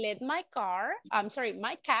 I let my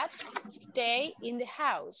my cat stay in the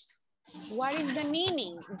house. What is the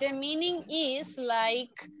meaning? The meaning is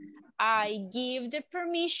like I give the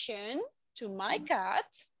permission to my cat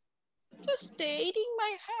to stay in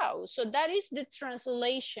my house. So that is the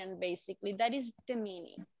translation, basically. That is the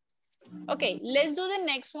meaning. Okay, let's do the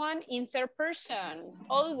next one in third person.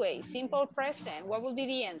 Always, simple present. What will be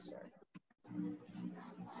the answer?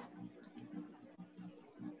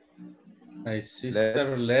 My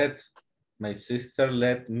sister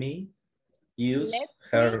let me use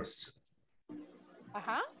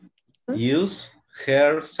use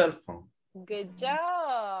her cell phone. Good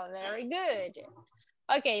job. Very good.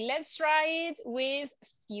 Okay, let's try it with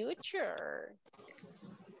future.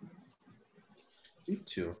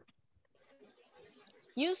 Future.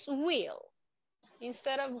 Use will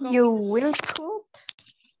instead of going. You will cook.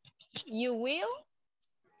 You will.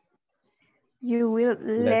 You will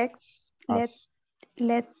let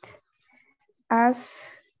us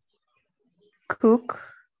cook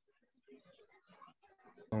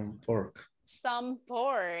some pork. Some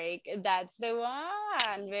pork. That's the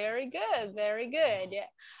one. Very good. Very good.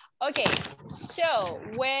 Okay, so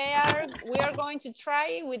we are going to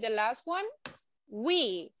try with the last one.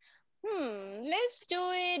 We. Let's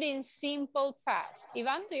do it in simple past.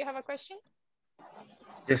 Ivan, do you have a question?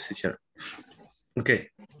 Yes, teacher. Okay.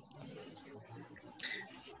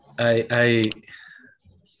 I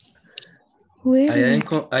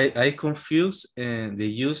confuse and they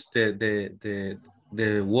use the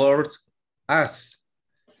word as.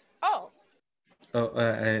 Oh.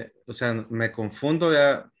 O sea, me confundo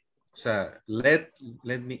ya. O sea, let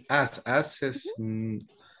me as is.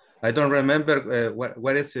 I don't remember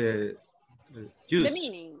what is use. The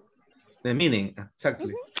meaning. The meaning,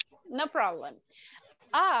 exactly. No problem.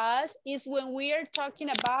 As is when we are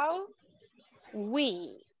talking about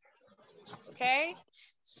we. Okay,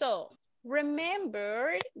 so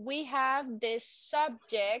remember we have the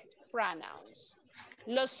subject pronouns.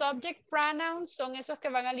 Los subject pronouns son esos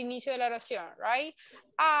que van al inicio de la oración, right?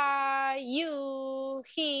 I, you,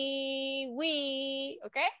 he, we,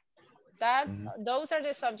 okay? Those are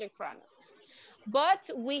the subject pronouns. But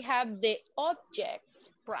we have the object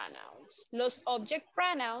pronouns. Los object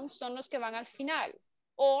pronouns son los que van al final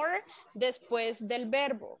or después del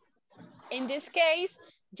verbo. In this case,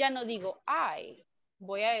 ya no digo I,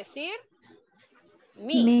 voy a decir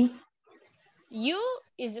me. You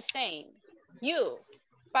is the same. You.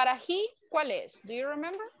 Para he, ¿cuál es? Do you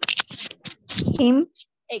remember? Him.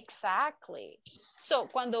 Exactly. So,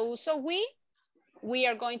 cuando uso we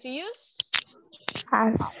are going to use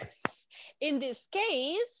us. In this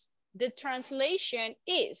case, the translation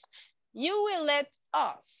is, you will let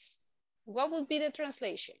us. What would be the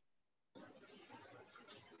translation?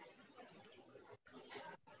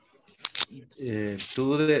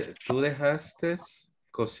 Tú dejaste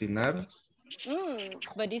cocinar.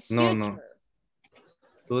 But it's no, future. No.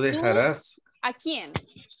 Tú dejarás. ¿A quién?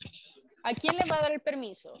 ¿A quién le va a dar el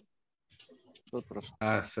permiso?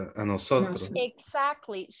 A nosotros.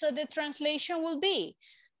 Exactly. So the translation will be,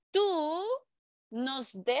 tú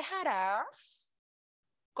nos dejarás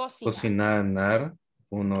cocinar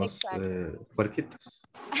unos puerquitos.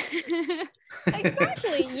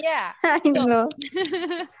 Exactly, yeah. So,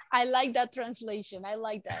 I like that translation. I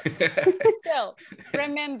like that. So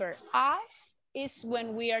remember, us is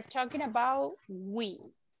when we are talking about we.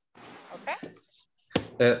 Okay?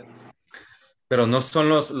 Pero no son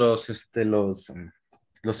los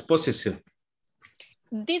possessive.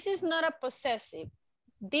 This is not a possessive.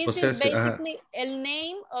 This is basically, el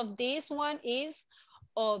name of this one is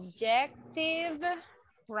objective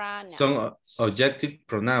pronouns. Son objective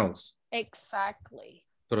pronouns. Exactly.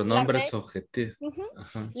 Pronombres objetivos.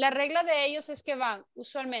 La regla de ellos es que van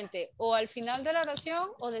usualmente o al final de la oración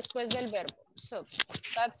o después del verbo. So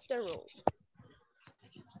that's the rule.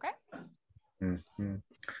 Okay?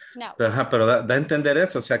 Now, pero da a entender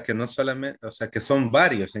eso, o sea que no solamente, o sea que son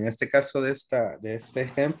varios. En este caso de este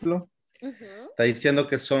ejemplo, está diciendo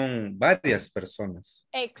que son varias personas.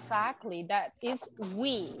 Exactly, that is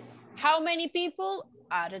we. How many people?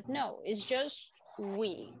 I don't know. It's just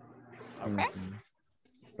we. Okay?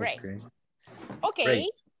 Great. Okay.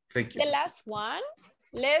 Great. Thank you. The last one.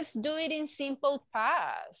 Let's do it in simple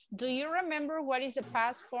past. Do you remember what is the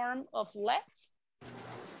past form of let?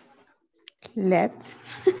 Let.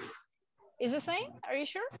 Is the same? Are you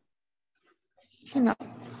sure? No.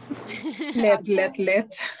 Let.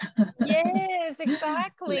 Yes,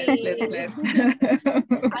 exactly. Let.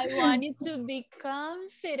 I want you to be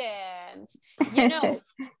confident. You know,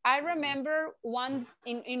 I remember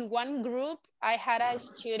in one group, I had a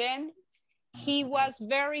student. He was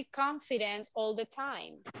very confident all the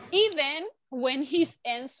time, even when his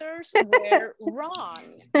answers were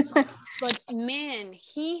wrong. But man,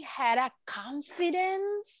 he had a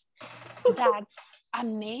confidence that's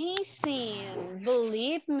amazing.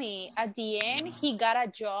 Believe me, at the end, he got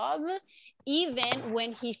a job even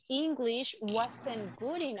when his English wasn't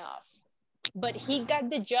good enough. But he got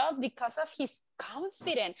the job because of his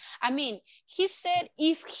confidence. I mean, he said,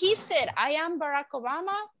 if he said, I am Barack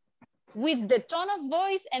Obama, with the tone of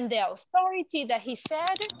voice and the authority that he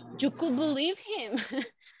said, you could believe him.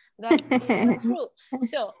 That it was true.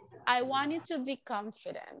 So I want you to be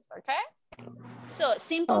confident, okay? So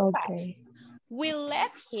simple past. We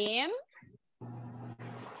let him.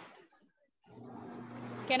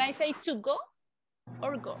 Can I say to go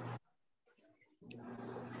or go?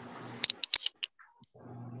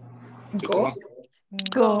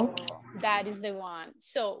 Go. That is the one.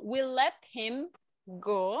 So we let him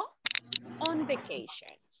go on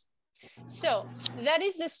vacations. So that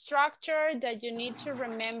is the structure that you need to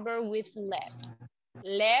remember with let.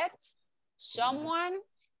 Let, someone,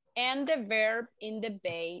 and the verb in the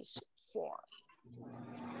base form.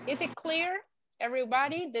 Is it clear,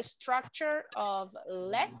 everybody, the structure of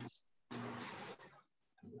let?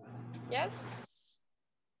 Yes?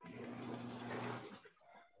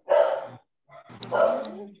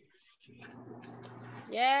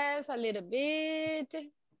 Yes, a little bit.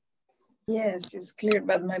 Yes, it's clear,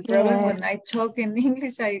 but my problem when I talk in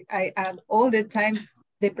English, I add all the time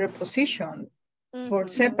the preposition for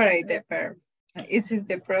separate the verb. This is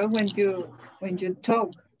the problem when you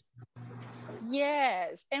talk.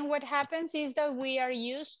 Yes, and what happens is that we are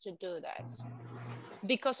used to do that.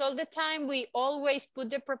 Because all the time we always put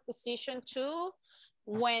the preposition to.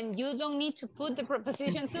 When you don't need to put the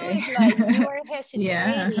preposition to, it's like you are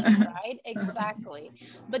hesitating, right? Exactly.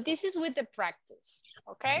 But this is with the practice,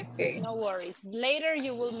 okay? No worries. Later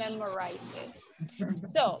you will memorize it.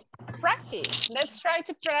 So practice. Let's try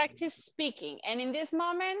to practice speaking. And in this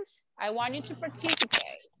moment, I want you to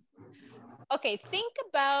participate. Okay, think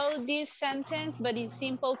about this sentence, but in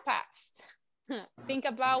simple past. Think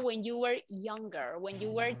about when you were younger, when you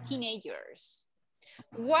were teenagers.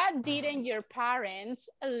 What didn't your parents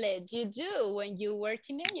let you do when you were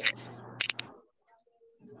teenagers?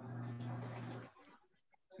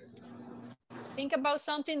 Think about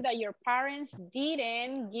something that your parents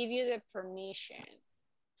didn't give you the permission.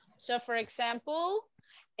 So for example,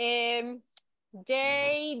 they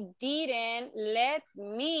didn't let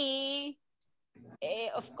me,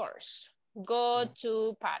 of course, go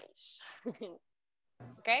to Paris.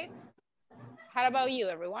 Okay? How about you,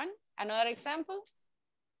 everyone? Another example?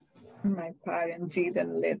 My parents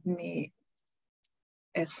didn't let me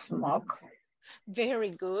smoke. Very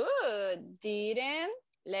good. Didn't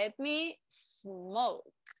let me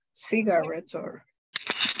smoke. Cigarettes or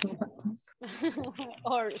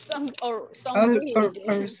or some or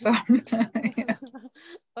weed. some.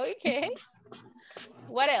 Okay.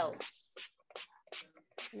 What else?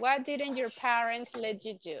 What didn't your parents let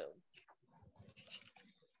you do?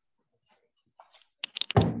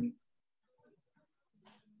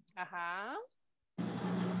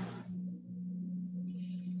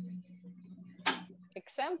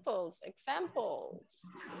 Examples.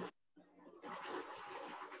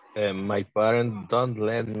 My parents don't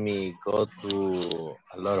let me go to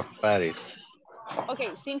a lot of parties.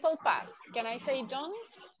 Okay, simple past. Can I say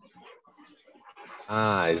don't?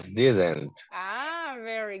 It didn't.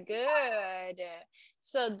 Very good.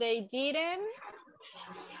 So they didn't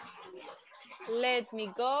let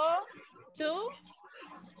me go to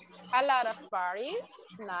a lot of parties.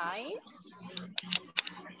 Nice.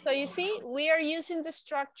 So you see, we are using the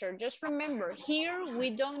structure. Just remember, here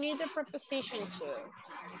we don't need the preposition to.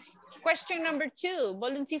 Question number 2,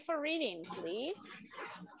 volunteer for reading, please.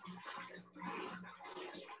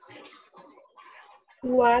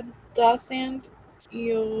 What doesn't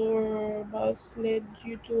your boss let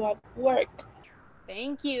you do at work?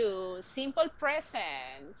 Thank you. Simple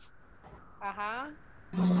present.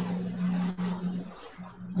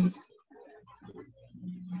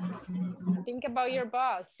 Think about your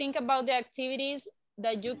boss. Think about the activities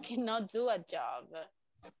that you cannot do at job.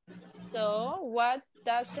 So what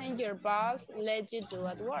doesn't your boss let you do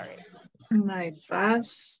at work? My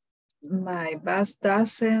boss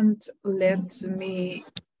doesn't let me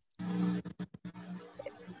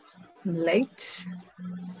late.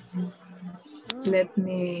 Let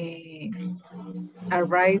me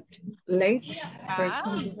arrive late.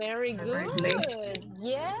 Very good. Late.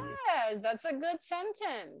 Yes, that's a good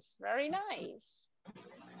sentence. Very nice.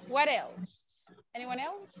 What else? Anyone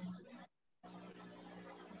else?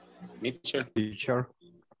 Teacher.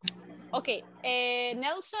 Okay,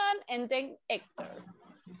 Nelson and then Hector.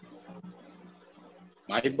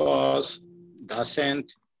 My boss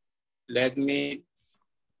doesn't let me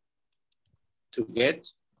to get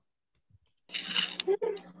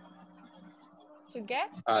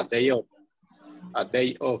a day off. A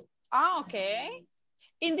day off. Ah, okay.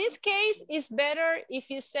 In this case, it's better if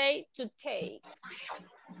you say to take.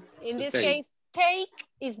 In this case, take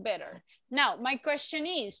is better. Now, my question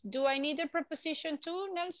is, do I need a preposition too,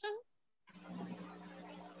 Nelson?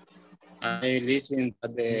 I listened to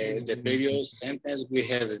the previous sentence. We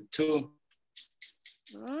had two,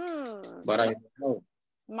 but I don't know.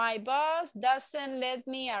 My boss doesn't let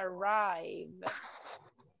me arrive.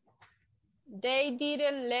 They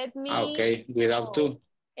didn't let me. Okay, without two.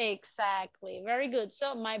 Exactly, very good.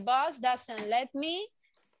 So my boss doesn't let me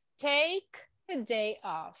take a day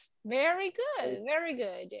off. Very good, very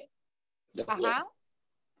good.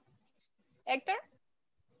 Hector?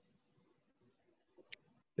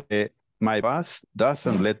 My boss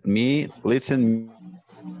doesn't let me listen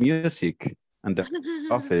music in the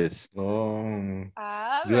office. Oh,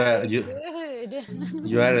 Very good.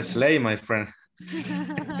 You are a slave, my friend.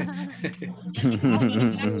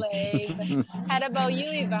 Slave. How about you,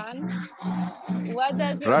 Ivan? What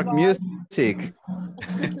does your Rock boss... music,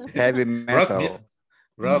 heavy metal.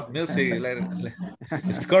 Rock music, like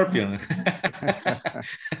Scorpion.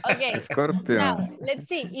 Okay, Scorpion. now let's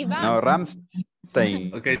see, Ivan. No,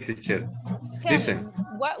 Ramstein. Okay, teacher. Tell me,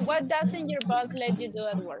 what doesn't your boss let you do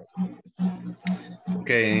at work?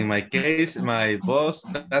 Okay, in my case, my boss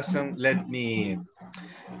doesn't let me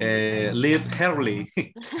leave early.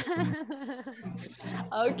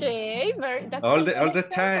 Okay, that's all the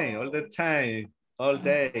time, all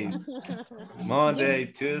days. Monday,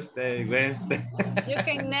 Tuesday, Wednesday. You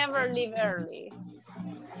can never leave early.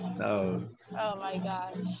 No. Oh my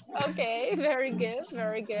gosh. Okay, very good,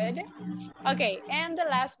 very good. Okay, and the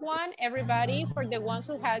last one, everybody, for the ones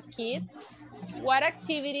who have kids, what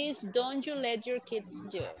activities don't you let your kids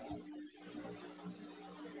do?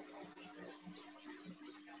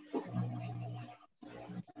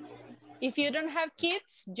 If you don't have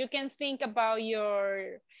kids, you can think about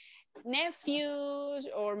your nephews,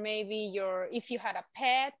 or maybe if you had a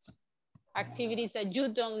pet, activities that you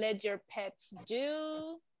don't let your pets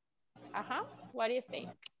do. What do you think?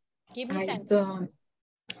 Give me sentences.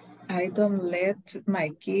 I don't let my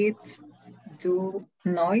kids do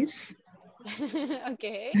noise.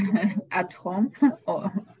 Okay. At home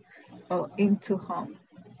or into home.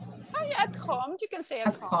 At home, you can say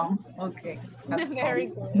at home. Okay. Very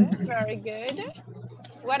good, very good.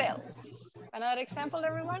 What else? Another example,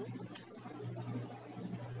 everyone?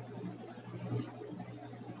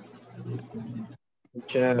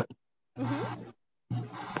 Teacher,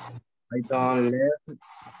 I don't let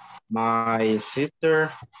my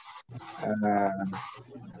sister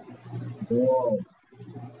go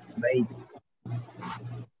late.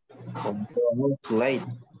 Go out late.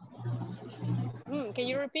 Can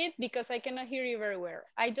you repeat? Because I cannot hear you very well.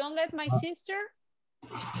 I don't let my sister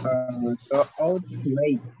go out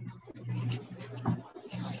late.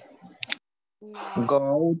 Go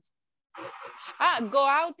out. Go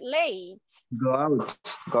out late. Go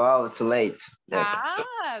out late. Yes.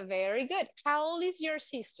 Very good. How old is your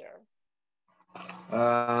sister?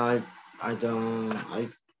 I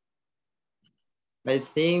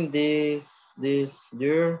think this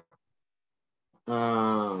year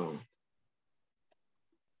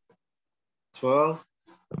 12.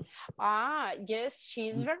 Yes,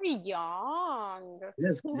 she's very young.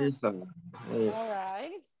 Yes, All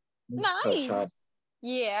right. Nice.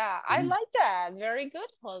 Yeah, I like that. Very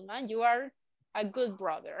good, Holman. You are a good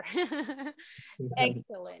brother.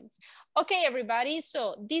 Excellent. Okay, everybody.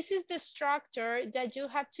 So this is the structure that you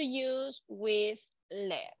have to use with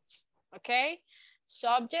let. Okay.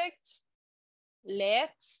 Subject,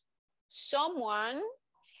 let, someone,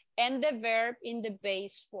 and the verb in the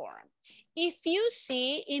base form. If you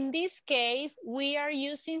see, in this case, we are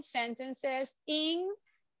using sentences in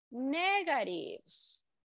negatives,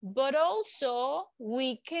 but also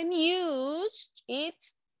we can use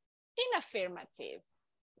it in affirmative.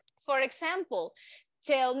 For example,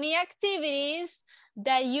 tell me activities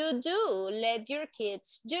that you do, let your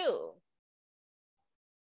kids do.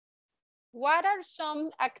 What are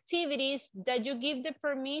some activities that you give the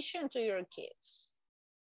permission to your kids?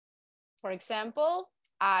 For example,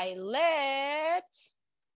 I let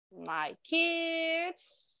my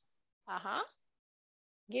kids,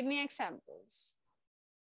 give me examples.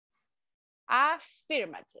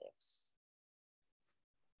 Affirmatives.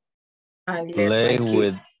 I let Play my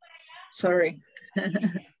with. Sorry.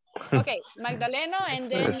 Okay, Magdaleno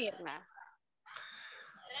and then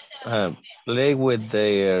Mirna. Play with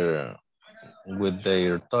their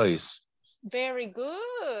toys. Very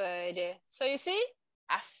good. So you see,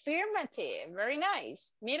 affirmative, very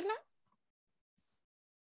nice. Mirna?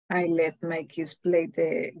 I let my kids play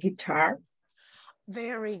the guitar.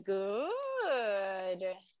 Very good.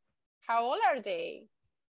 How old are they?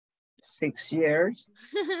 6 years.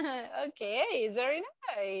 Okay, very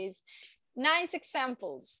nice. Nice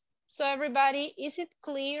examples. So everybody, is it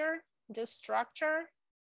clear, the structure?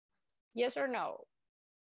 Yes or no?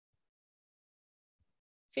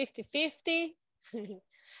 50-50,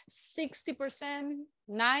 60%,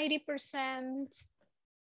 90%.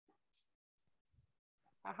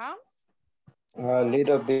 A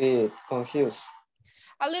little bit confused.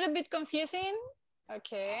 A little bit confusing?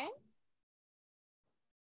 Okay.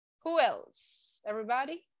 Who else?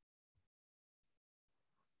 Everybody?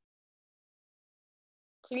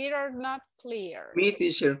 Clear or not clear? Me,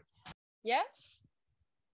 teacher. Yes?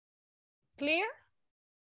 Clear?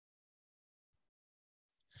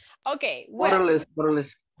 Okay, well. More or less, more or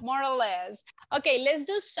less. More or less. Okay, let's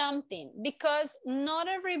do something because not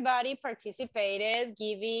everybody participated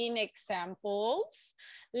giving examples.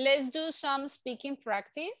 Let's do some speaking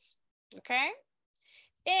practice, okay?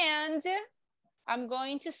 And I'm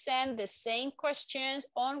going to send the same questions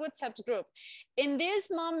on WhatsApp's group. In this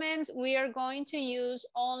moment, we are going to use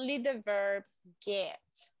only the verb get,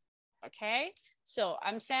 okay? So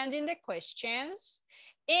I'm sending the questions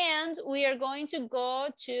and we are going to go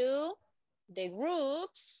to the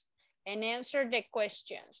groups and answer the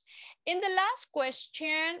questions. In the last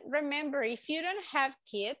question, remember, if you don't have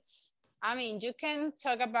kids, I mean, you can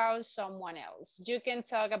talk about someone else. You can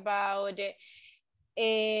talk about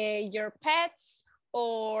your pets,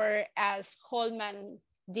 or as Holman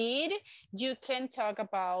did, you can talk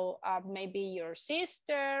about maybe your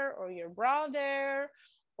sister or your brother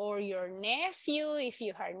or your nephew if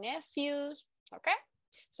you have nephews, okay?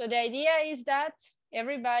 So the idea is that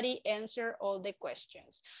everybody answer all the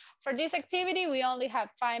questions. For this activity, we only have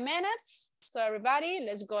 5 minutes. So everybody,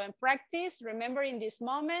 let's go and practice. Remember, in this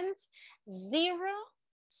moment, 0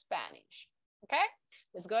 Spanish, okay?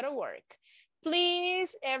 Let's go to work.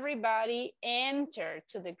 Please, everybody, enter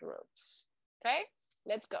to the groups, okay?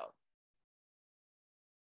 Let's go.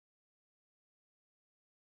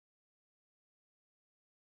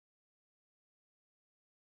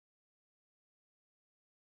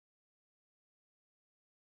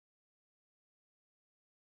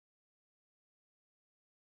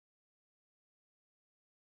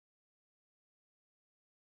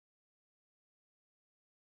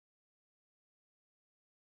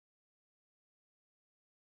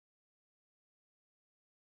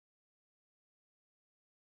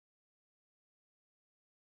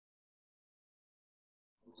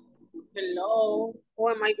 Hello. Who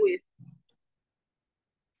am I with?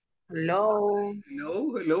 Hello.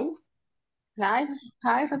 Hello, hello. Hi.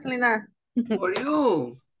 Hi, Faselina. How are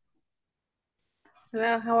you?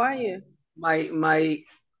 Hello, how are you?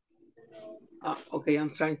 Okay, I'm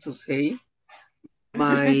trying to say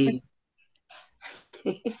my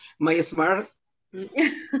my smart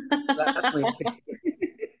classmate.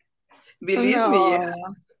 Believe me, yeah.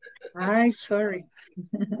 Hi, sorry.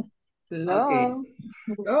 Hello. Okay.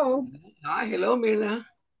 Hello. Hi, hello, Mirna.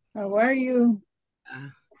 How are you?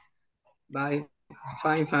 Bye.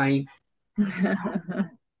 Fine, fine.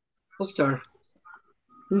 Who start?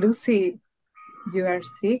 Lucy, you are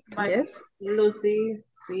sick, yes? Lucy,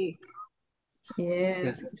 sick.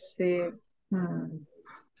 Yes, sick.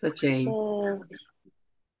 It's a shame. Oh.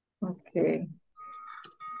 Okay.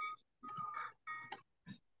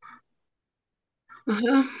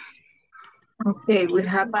 Okay, we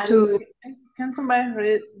have to Can somebody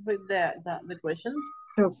read the questions?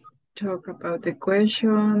 talk about the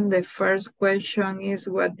question. The first question is,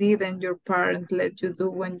 what didn't your parents let you do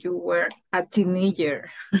when you were a teenager?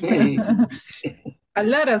 A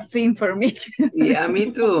lot of things for me. Yeah,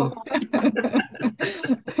 me too.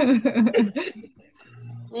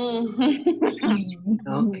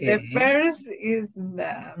 Okay. The first is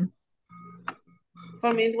the...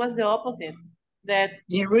 For me, it was the opposite. That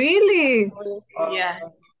Really?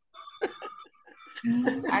 Yes.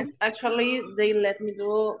 Actually, they let me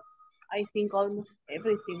do, I think, almost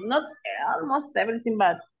everything. Not almost everything,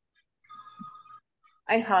 but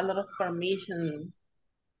I had a lot of permission.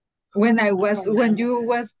 When you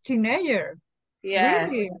was teenager? Yes.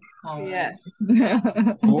 Really? Oh. Yes.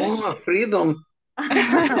 Oh, freedom.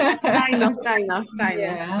 Kind of.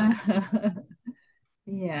 Yeah.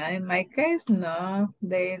 Yeah, in my case, no.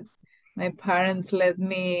 My parents let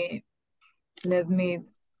me,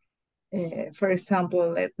 for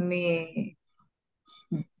example, let me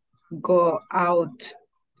go out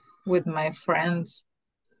with my friends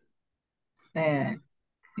in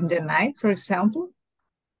the night, for example.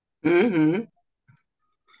 Mm-hmm.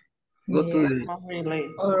 Go to Yeah. the... Not really.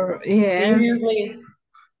 Or yes. Seriously.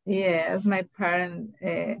 Yes, my parents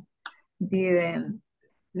didn't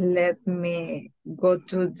let me go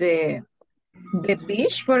to the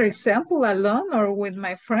beach, for example, alone or with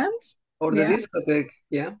my friends. Or the discotheque,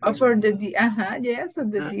 yeah. Or for the yes, or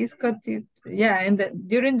the discotheque. Yeah, and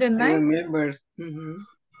during the I night, remember. Mm-hmm.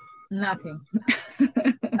 nothing.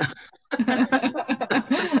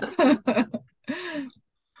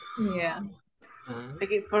 Yeah.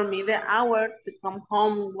 Okay, for me, the hour to come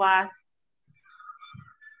home was,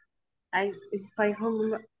 if I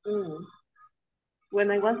remember,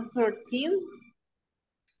 when I was 13,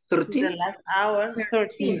 13? the last hour,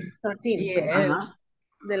 13. Yes.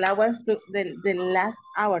 The last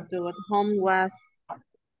hour to go home was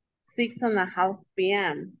 6:30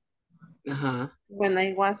 p.m. When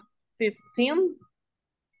I was 15,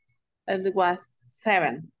 it was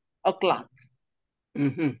 7 o'clock.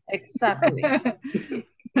 Exactly.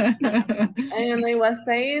 And I was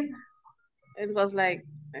saying it was like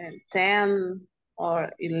 10 or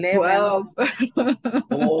 11. 12.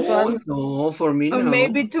 Oh, no, for me, Or no.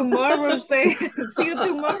 maybe tomorrow, say, see you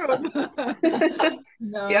tomorrow.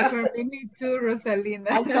 No, Yeah. for me too, Rosalina.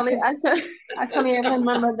 Actually, I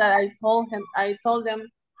remember that I told them,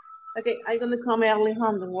 okay, I'm gonna come early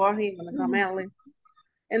home. Don't worry, I'm gonna come early.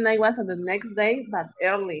 And I was at the next day, but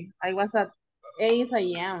early. I was at 8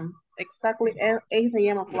 a.m. Exactly 8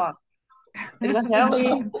 a.m. o'clock. It was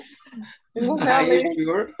early. It was Are early. you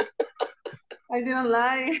sure? I didn't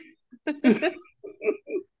lie.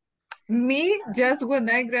 Me, just when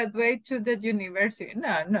I graduate to the university.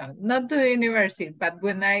 No, not to the university, but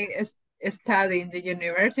when I study in the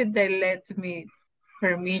university, they let me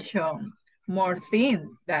permission more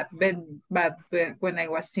thin that but when I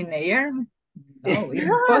was teenager, no,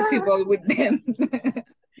 impossible with them.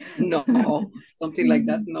 No, something like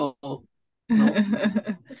that, no.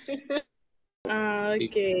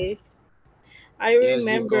 Okay. I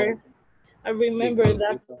remember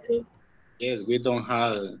that too. Yes, we don't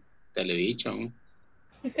have television.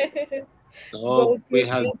 So Go to we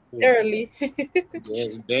have sleep early.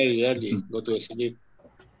 yes, very early, go to sleep.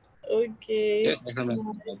 Okay. Yes, I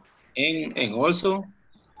remember that. And also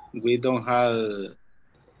we don't have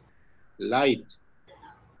light,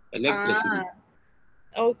 electricity.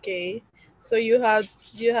 Okay. So you had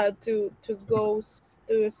to go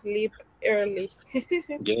to sleep early.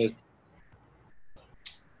 Yes,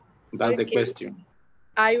 that's the Okay. question.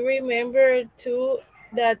 I remember too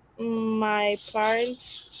that my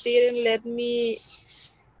parents didn't let me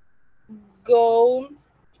go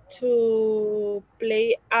to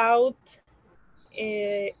play out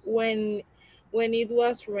when it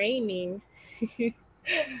was raining.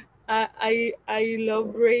 I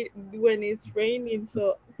love rain when it's raining,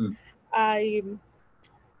 so I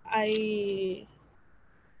I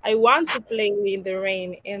I want to play in the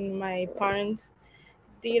rain, and my parents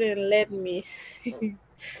didn't let me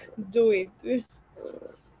do it.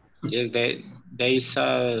 Yes, there is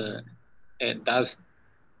that's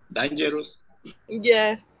dangerous.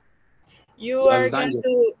 Yes, you That's are going dangerous.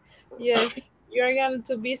 to yes, you are going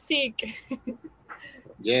to be sick.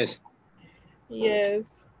 Yes. Yes,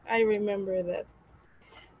 I remember that.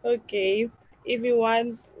 Okay, if you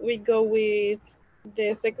want, we go with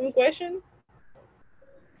the second question.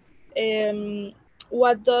 Um,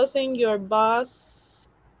 what doesn't your boss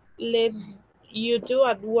let you do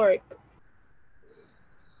at work?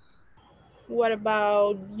 What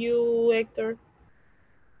about you, Hector?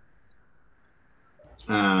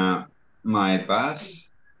 My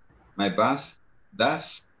boss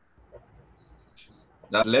does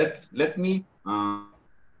that let me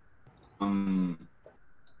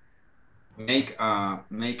make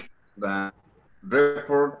the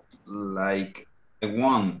report like I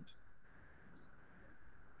want.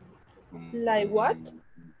 Like what?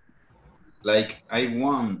 Like I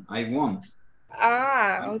want. Okay.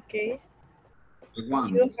 I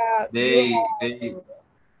want. You have They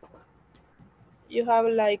you have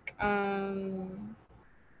like a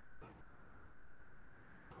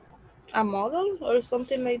model or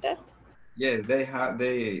something like that. yes, they have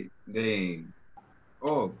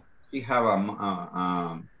oh, he have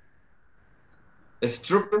a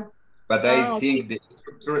structure, but I Okay. think the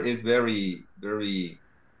structure is very very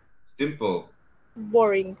simple.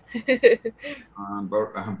 Boring.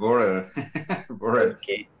 Bored. Bored.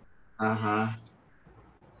 Okay. Uh-huh.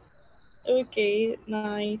 Okay,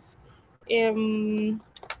 nice.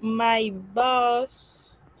 My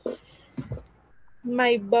boss,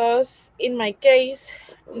 in my case,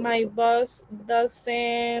 my boss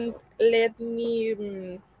doesn't let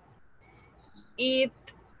me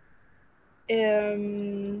eat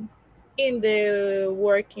in the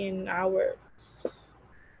working hours.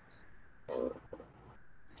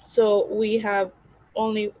 So we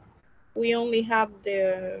only have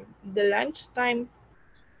the lunch time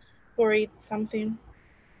for it something.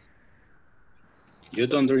 You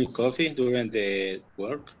don't drink coffee during the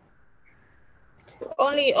work?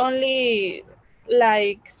 Only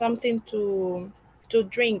like something to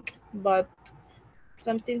drink, but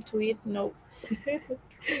something to eat, no.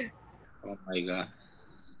 Oh my God.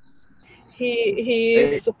 He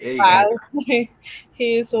is so Hey, bad.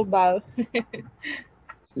 He is so bad.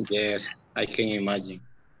 Yes, I can imagine.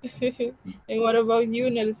 And what about you,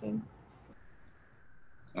 Nelson?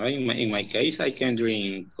 In my case, I can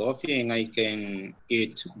drink coffee and I can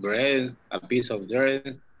eat bread, a piece of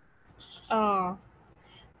bread. Oh,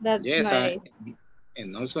 that's Yes, nice.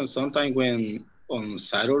 and also sometimes when on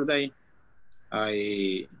Saturday,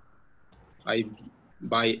 I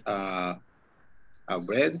buy a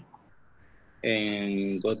bread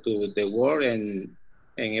and go to the work and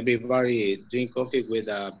everybody drink coffee with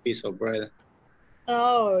a piece of bread.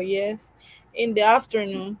 Oh, yes. In the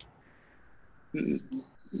afternoon.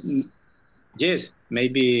 Yes,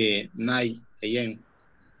 maybe 9 a.m.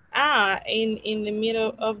 In the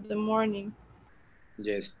middle of the morning.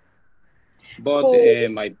 Yes, but Cool.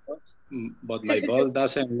 my boss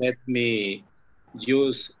doesn't let me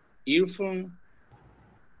use earphone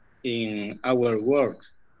in our work,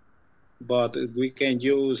 but we can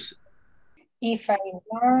use. If I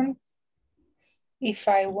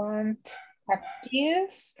want a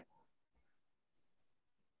kiss,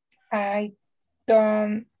 I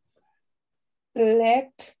don't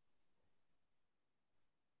let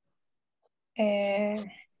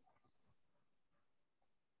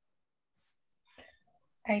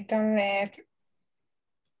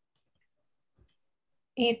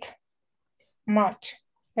it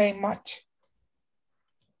very much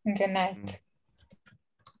in the night.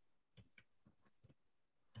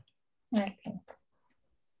 I think.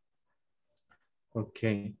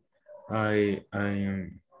 Okay. I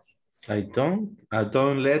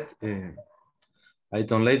don't let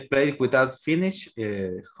play without finish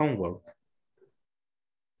homework.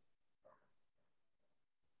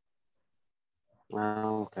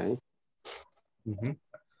 Okay. Mm-hmm.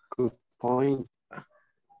 Good point.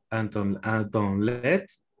 And don't let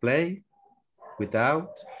play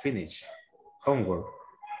without finish homework.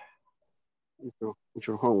 Your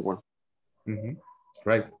homework. Mm-hmm.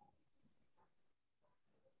 Right.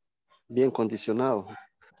 Bien condicionado.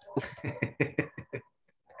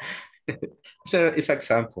 So it's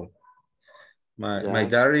example. My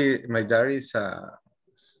diary is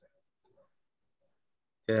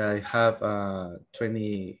I have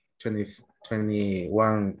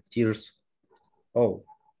 21 years old.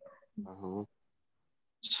 Uh-huh.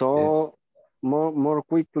 So more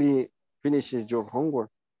quickly finishes your homework.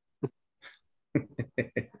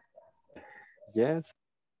 Yes.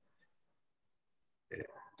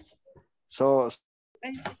 So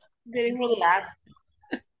Getting relaxed.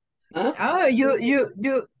 Huh? Oh, but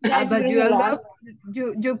Getting you relaxed.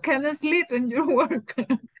 you can sleep in your work.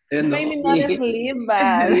 Maybe not sleep,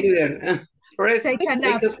 but Neither. First, Take a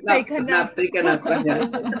nap. take a nap.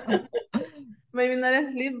 maybe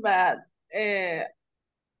not sleep, but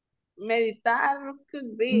meditar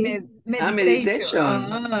could be. Meditation.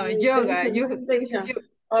 Yoga. Meditation.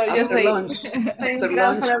 Or just After say, lunch. thanks After God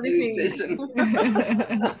lunch, for everything. meditation.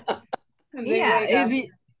 And they wake up.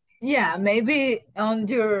 Maybe on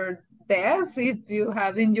your desk, if you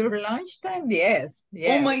have in your lunchtime, yes.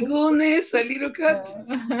 Oh my goodness, a little cat. Sorry.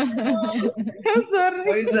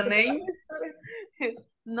 What is the name?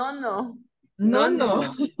 No. Show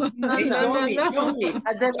me.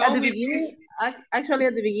 At the beginning, actually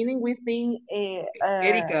at the beginning, we think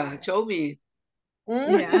Erika, show me.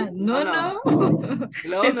 Yeah, no.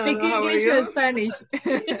 Speak How are English you? or Spanish.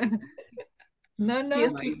 No. He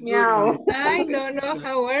speak meow. Hi, no.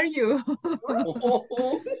 How are you?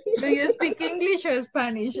 Do you speak English or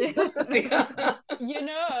Spanish? You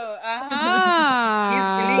know, He's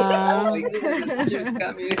bilingual. Oh my goodness, the teacher's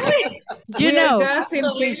coming. You know, gossip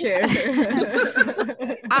teacher.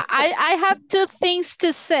 I have two things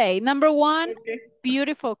to say. Number one,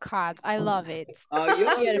 beautiful cat. I love it. Oh, you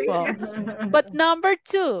Beautiful. But number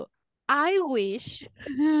two, I wish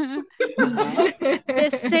the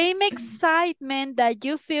same excitement that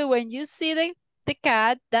you feel when you see the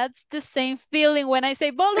cat, that's the same feeling when I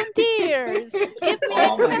say volunteers. Give me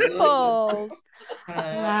Oh my examples.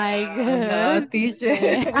 My No, teacher.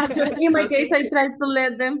 Actually, in my case, I try to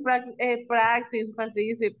let them practice,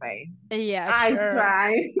 participate. Yeah, I sure.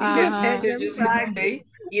 try to let them You practice. say,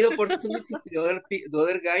 give opportunity for the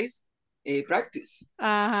other guys practice.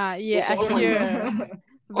 Yeah, Oh my God. sure.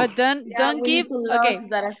 But don't Yeah, we give need to okay. lose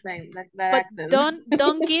that accent. That But accent.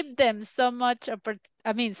 don't give them so much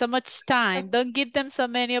so much time. Don't give them so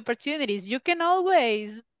many opportunities. You can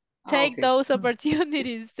always take Okay. those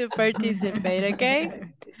opportunities to participate, okay?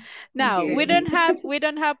 Now, Okay. we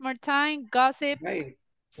don't have more time. Gossip. Right.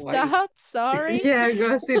 Why? Stop, sorry. Yeah,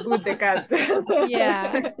 gossip with the cat.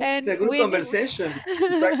 Yeah, It's and a good we need conversation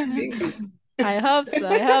to practice English. I hope so.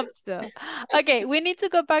 I hope so. Okay, we need to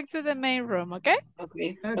go back to the main room, okay?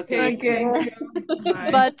 Okay. Okay, Okay. thank you.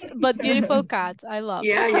 Bye. But beautiful cat. I love it.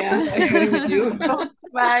 Yeah, I agree with you.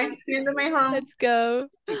 Bye. See you in the main room. Let's go.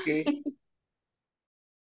 Okay.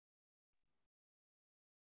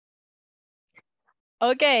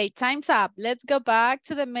 Okay, time's up. Let's go back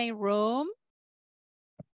to the main room.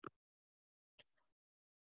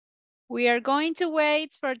 We are going to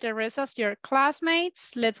wait for the rest of your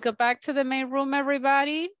classmates. Let's go back to the main room,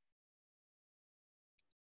 everybody.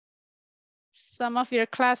 Some of your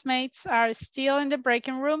classmates are still in the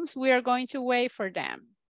breaking rooms. We are going to wait for them.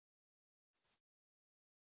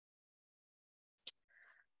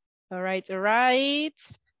 All right, all right.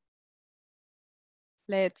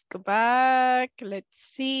 Let's go back. Let's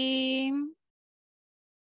see.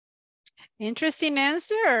 Interesting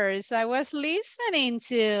answers. I was listening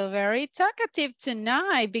to. Very talkative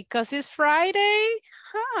tonight because it's Friday.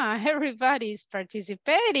 Huh, everybody's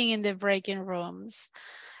participating in the breaking rooms.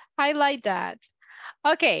 I like that.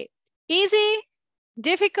 Okay, easy,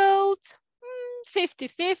 difficult,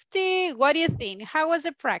 50-50. What do you think? How was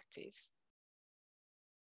the practice?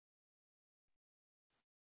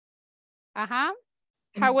 Uh-huh.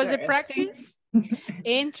 How was the practice?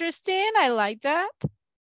 Interesting. I like that.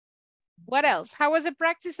 What else? How was the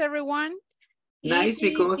practice, everyone? Nice, Easy,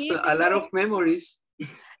 because a lot of memories.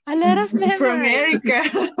 A lot of memories. From Erica.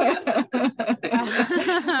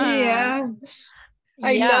 Yeah.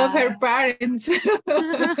 I love her parents.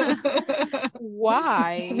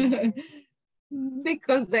 Why?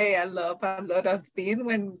 Because they love a lot of things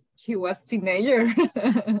when she was teenager.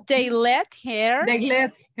 They let her? They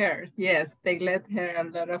let her, yes. They let her a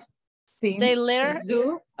lot of things They let her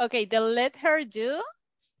do. Okay, they let her do?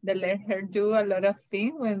 They let her do a lot of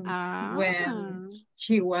things when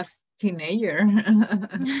she was teenager.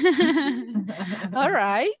 All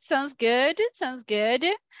right, sounds good, sounds good.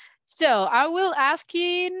 So I will ask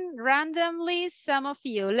you randomly some of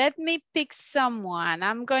you. Let me pick someone.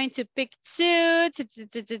 I'm going to pick two.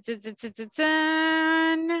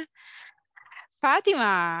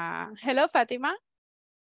 Fatima. Hello, Fatima.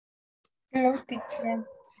 Hello, teacher.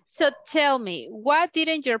 So tell me, what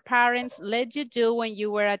didn't your parents let you do when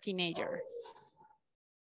you were a teenager?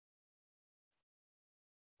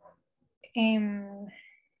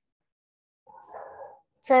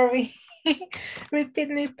 Sorry, repeat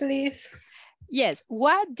me, please. Yes,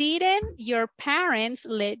 what didn't your parents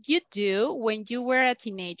let you do when you were a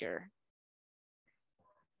teenager?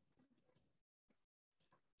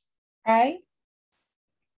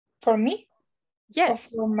 For me?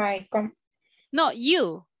 Yes. Or for my No,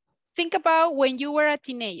 you. Think about when you were a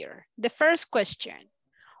teenager. The first question,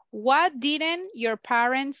 what didn't your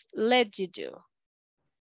parents let you do?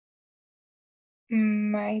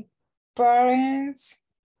 My parents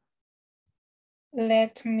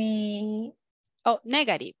let me... Oh,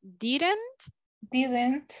 negative. Didn't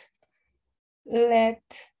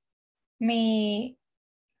let me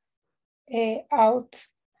out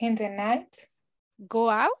in the night. Go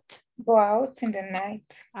out? Go out in the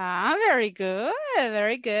night. Ah, very good,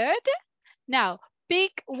 very good. Now,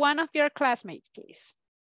 pick one of your classmates, please.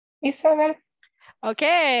 Isabel.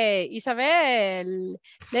 Okay, Isabel,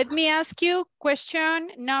 let me ask you question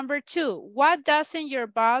number 2. What doesn't your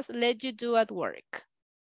boss let you do at work?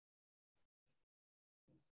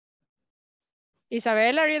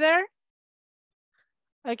 Isabel, are you there?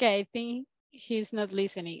 Okay, I think he's not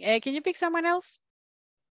listening. Can you pick someone else?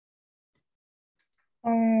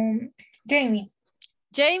 Jamie.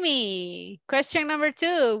 Jamie, question number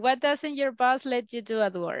 2. What doesn't your boss let you do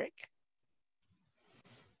at work?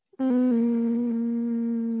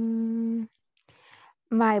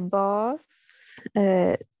 My boss doesn't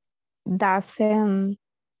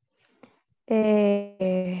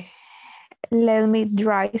let me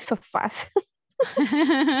drive so fast.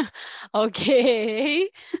 Okay,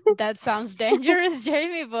 that sounds dangerous,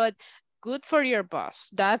 Jamie, but good for your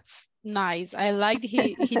boss. That's nice. I like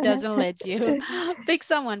he doesn't let you. Pick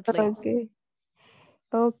someone, please. Okay.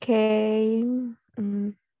 Okay.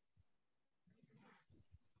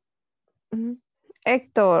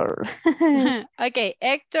 Hector. Okay,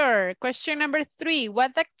 Hector, question number 3.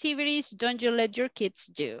 What activities don't you let your kids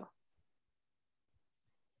do?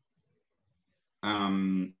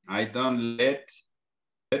 I don't let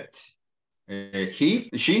she,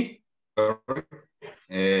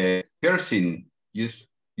 piercing, use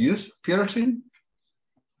piercing.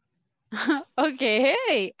 Okay,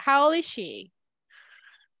 hey, how old is she?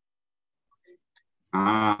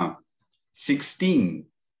 16.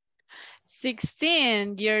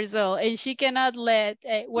 16 years old, and she cannot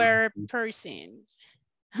wear piercings.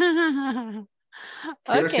 Piercing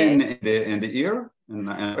Okay. in the ear, in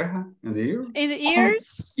the ear. In the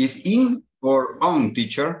ears? Is in or on,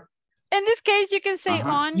 teacher? In this case, you can say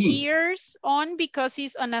on in. ears, on because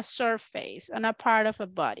it's on a surface, on a part of a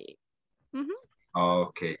body.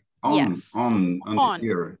 Okay. On, yes. on the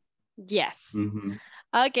ear. Yes.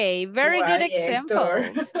 Okay, very good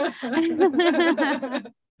examples.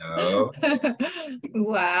 No.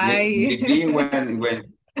 Why? Maybe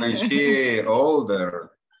when she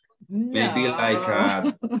older, maybe like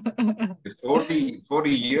 40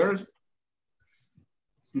 years.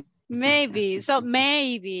 Maybe, so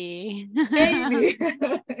maybe. Maybe.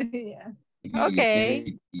 Yeah.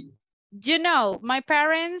 Okay. You know, my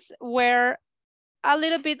parents were a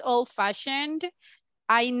little bit old-fashioned.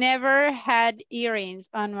 I never had earrings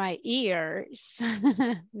on my ears.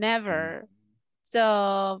 Never.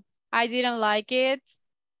 So I didn't like it.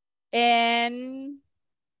 And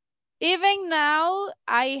even now,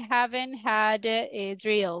 I haven't had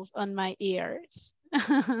drills on my ears.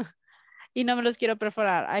 Y no me los quiero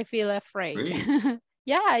perforar. I feel afraid. Really?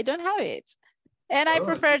 Yeah, I don't have it. And I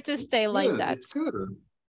prefer to stay like that. It's good.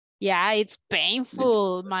 Yeah, it's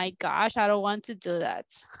painful. My gosh, I don't want to do that.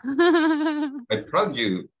 I'm proud of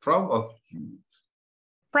you. Proud.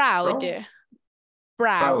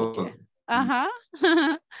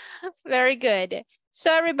 Uh-huh. Very good.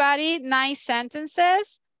 So everybody, nice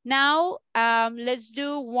sentences. Now, let's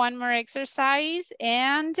do one more exercise.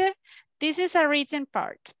 And this is a written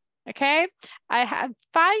part. Okay, I have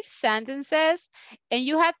 5 sentences and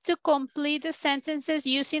you have to complete the sentences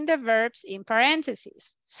using the verbs in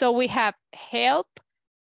parentheses. So we have help,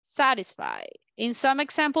 satisfy. In some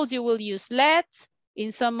examples, you will use let.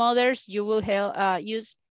 In some others, you will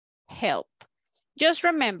use help. Just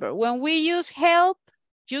remember, when we use help,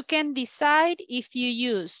 you can decide if you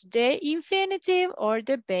use the infinitive or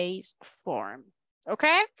the base form.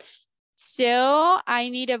 Okay? So I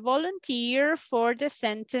need a volunteer for the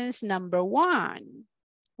sentence number 1.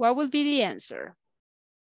 What will be the answer?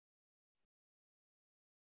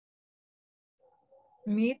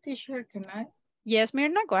 Me, teacher, can I? Yes,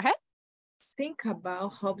 Mirna, go ahead. Think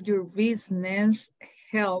about how your business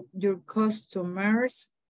help your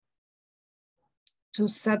customers to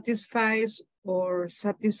satisfy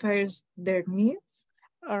their needs.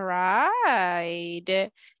 All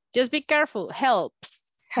right. Just be careful. Helps.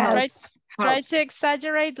 Try to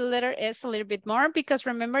exaggerate the letter S a little bit more because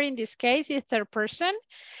remember in this case it's third person.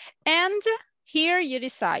 And here you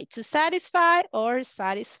decide to satisfy or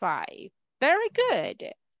satisfy. Very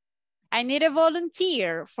good. I need a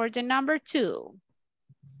volunteer for the number 2.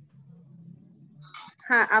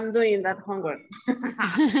 I'm doing that homework.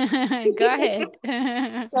 Go ahead.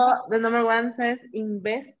 So the number 1 says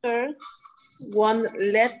investors won't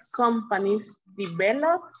let companies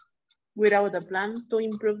develop without a plan to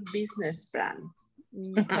improve business plans.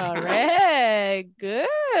 Correct.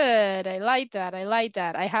 Good. I like that. I like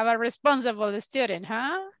that. I have a responsible student,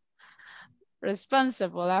 huh?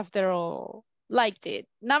 Responsible after all. Liked it.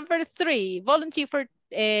 Number 3, volunteer for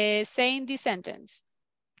saying the sentence.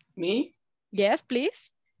 Me? Yes,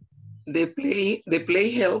 please. The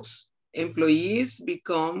play helps employees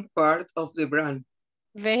become part of the brand.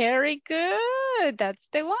 Very good. That's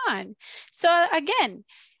the one. So again,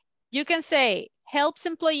 you can say helps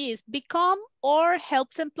employees become or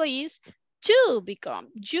helps employees to become.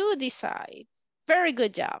 You decide. Very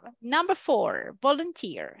good job. Number 4,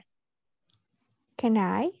 volunteer. Can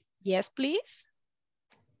I? Yes, please.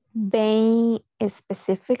 Being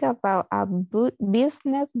specific about a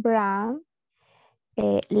business brand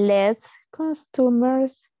lets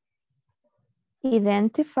customers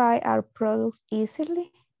identify our products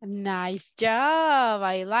easily. Nice job.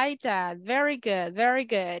 I like that. Very good. Very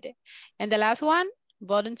good. And the last one,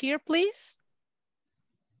 volunteer, please.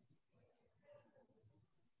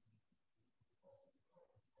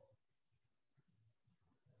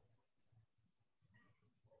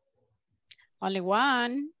 Only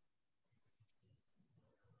one.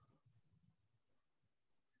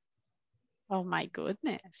 Oh my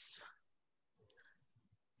goodness.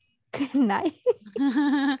 Nice.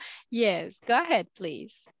 Yes, go ahead,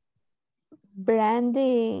 please.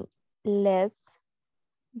 Branding lets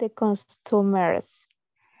the consumers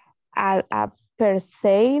at a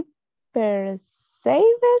perceived value,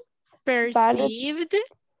 Perceived.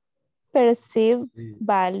 perceived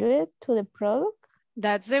value to the product.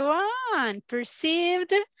 That's the one.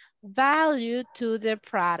 Perceived value to the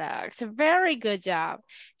product. Very good job.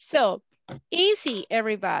 So easy,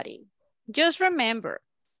 everybody. Just remember,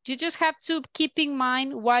 you just have to keep in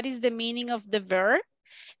mind what is the meaning of the verb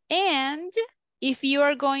and if you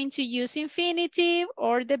are going to use infinitive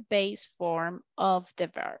or the base form of the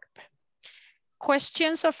verb.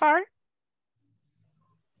 Questions so far?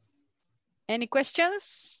 Any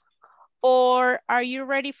questions? Or are you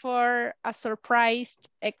ready for a surprise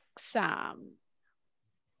exam?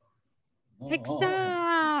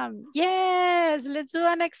 Exam. Yes, let's do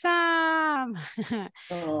an exam.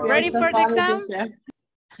 Ready So for the funny, exam? teacher.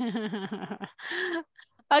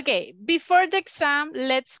 Okay, before the exam,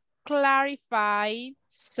 let's clarify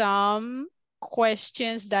some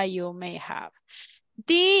questions that you may have.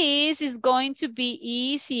 This is going to be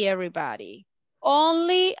easy, everybody.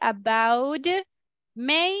 Only about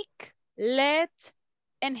make, let,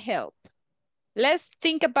 and help. Let's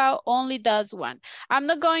think about only those one. I'm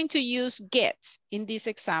not going to use get in this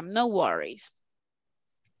exam, no worries.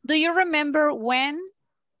 Do you remember when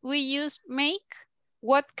we use make?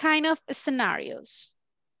 What kind of scenarios?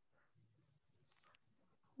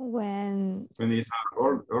 When it's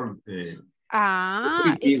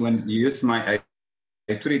It, when you use my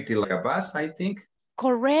authority like a bus, I think.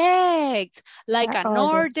 Correct. Like an order.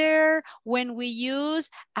 order when we use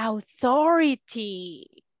authority.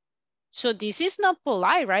 So this is not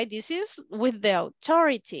polite, right? This is with the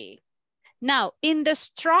authority. Now, in the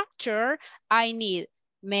structure, I need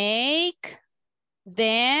make,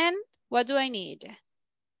 then what do I need?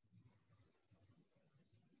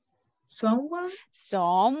 Someone.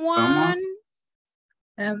 Someone.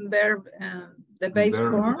 And verb, the base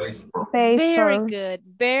form. Very good.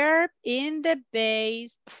 Verb in the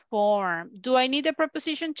base form. Do I need a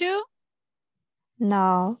preposition too?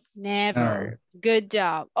 No. Never. Good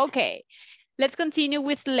job. Okay. Let's continue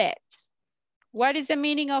with let. What is the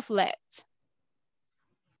meaning of let?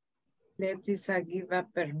 Let is a give a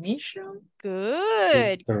permission.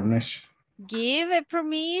 Good. Permission. Give a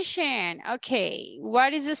permission. Okay.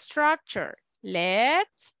 What is the structure? Let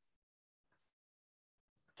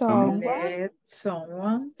someone.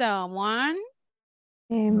 Someone.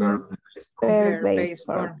 Verb base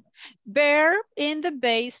form. Verb in the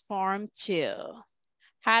base form too.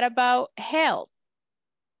 How about help?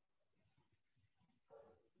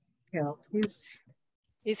 Help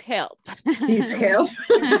is help. Is help.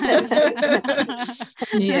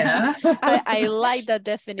 Yeah. I like that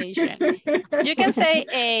definition. You can say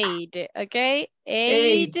aid, okay?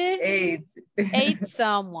 Aid. Aid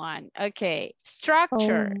someone, okay.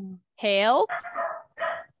 Structure, help.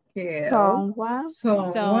 Someone.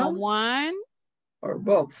 Or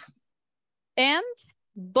both. And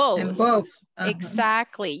both. And both.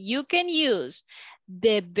 Exactly. You can use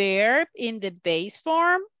the verb in the base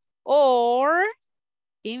form or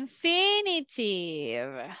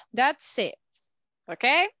infinitive. That's it.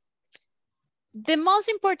 Okay? The most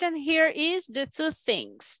important here is the two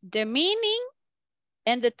things, the meaning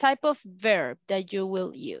and the type of verb that you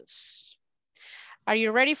will use. Are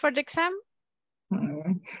you ready for the exam?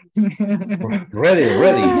 Ready.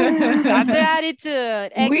 That's the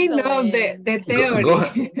attitude. Excellent. We know the theory. Go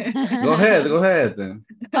ahead.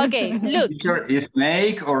 Okay, look. Is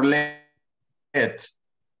make or let?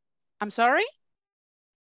 I'm sorry?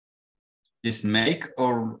 Is make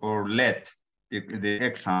or let the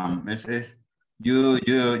exam?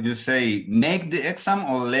 You say make the exam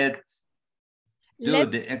or do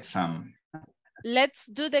the exam? Let's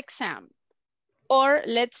do the exam. Or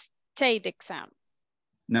let's take the exam.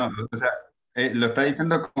 No, o sea, ¿lo está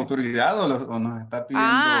diciendo con autoridad o nos está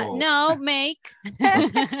pidiendo? No, make.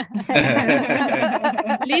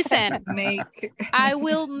 Listen, make. I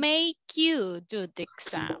will make you do the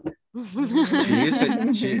exam.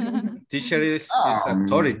 Teacher is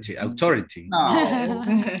authority.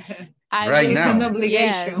 No. Right now. It's an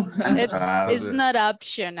obligation. Yes, it's not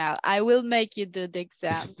optional. I will make you do the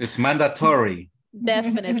exam. It's mandatory.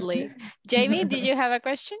 Definitely. Jamie, did you have a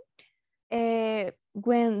question?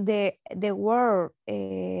 When the word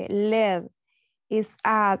let is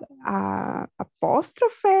at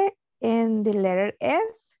apostrophe in the letter S,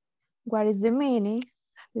 what is the meaning?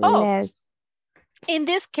 Oh, Let. In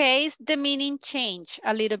this case, the meaning change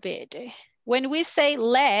a little bit. When we say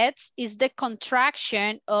let's, is the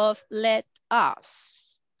contraction of let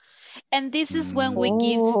us. And this is when we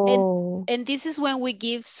give and this is when we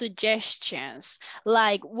give suggestions.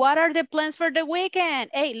 Like, what are the plans for the weekend?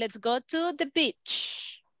 Hey, let's go to the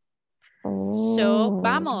beach. So,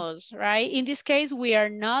 vamos, right? In this case, we are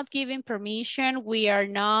not giving permission. We are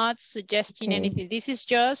not suggesting anything. This is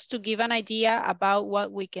just to give an idea about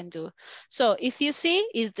what we can do. So if you see,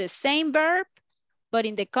 it's the same verb, but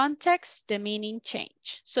in the context, the meaning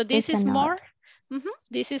change. So this is more,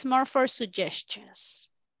 this is more for suggestions.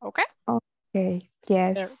 Okay? Okay,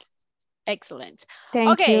 yes. Very good. Excellent.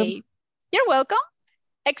 Thank Okay, you. You're welcome.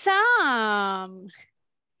 Exam.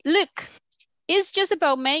 Look, it's just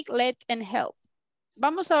about make, let, and help.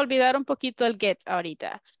 Vamos a olvidar un poquito el get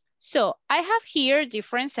ahorita. So I have here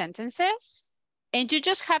different sentences, and you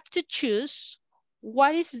just have to choose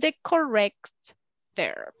what is the correct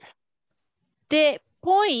verb. The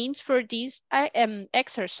point for this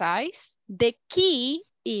exercise, the key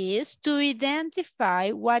is to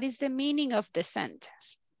identify what is the meaning of the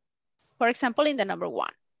sentence. For example, in the number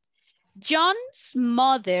 1, John's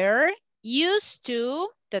mother used to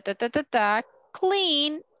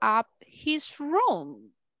clean up his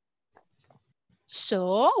room.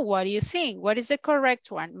 So what do you think? What is the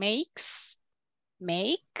correct one? Makes,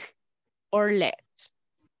 make, or let?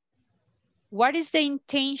 What is the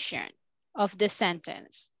intention of the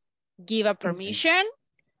sentence? Give a permission,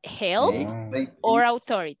 help, or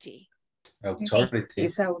authority? Authority.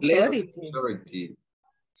 It's authority. Authority.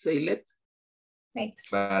 Say let. Makes.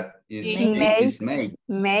 But it's make.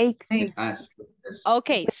 Make.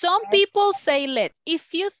 Okay, some people say let.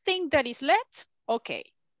 If you think that is let, okay.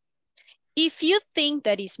 If you think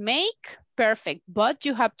that is make, perfect. But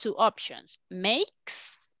you have 2 options,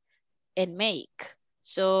 makes and make.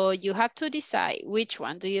 So you have to decide which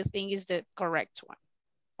one do you think is the correct one.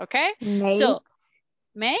 Okay? Make. So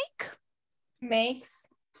make. Makes.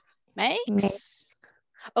 Makes.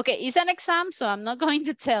 Okay, it's an exam, so I'm not going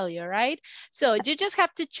to tell you, right? So you just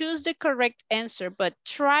have to choose the correct answer, but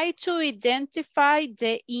try to identify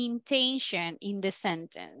the intention in the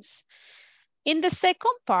sentence. In the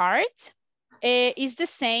second part, is the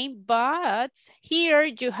same, but here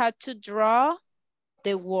you have to draw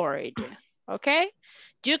the word, okay?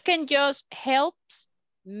 You can just helped,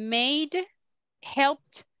 made,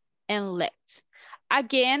 helped, and let.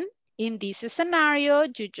 Again, in this scenario,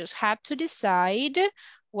 you just have to decide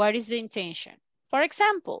what is the intention. For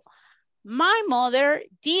example, my mother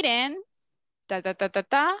didn't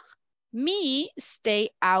me stay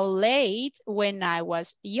out late when I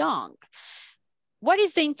was young. What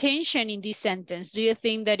is the intention in this sentence? Do you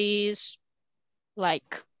think that is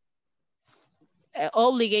like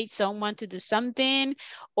obligate someone to do something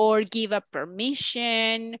or give a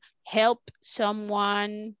permission, help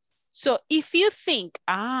someone? So if you think,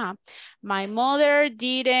 my mother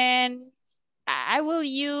didn't, I will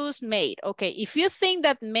use made. Okay, if you think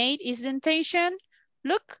that made is the intention,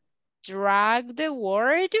 look, drag the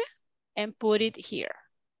word and put it here.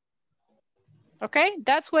 Okay,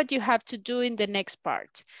 that's what you have to do in the next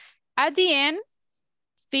part. At the end,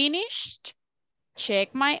 finished,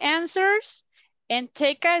 check my answers, and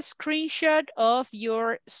take a screenshot of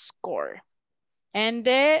your score. And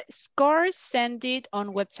the score, send it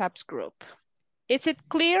on WhatsApp's group. Is it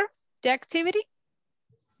clear, the activity?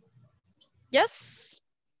 Yes?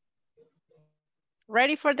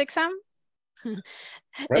 Ready for the exam?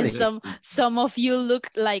 Ready. And some of you look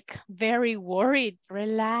like very worried.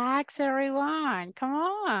 Relax, everyone. Come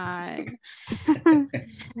on.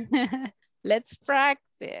 Let's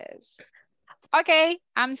practice. Okay,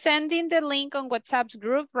 I'm sending the link on WhatsApp's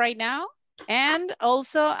group right now. And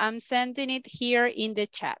also I'm sending it here in the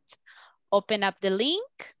chat. Open up the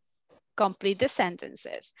link, complete the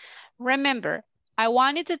sentences. Remember, I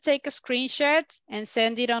want you to take a screenshot and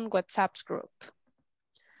send it on WhatsApp's group.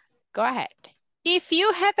 Go ahead. If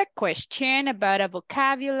you have a question about a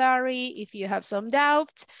vocabulary, if you have some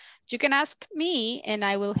doubts, you can ask me and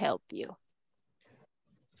I will help you.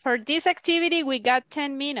 For this activity, we got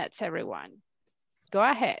 10 minutes, everyone. Go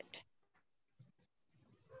ahead.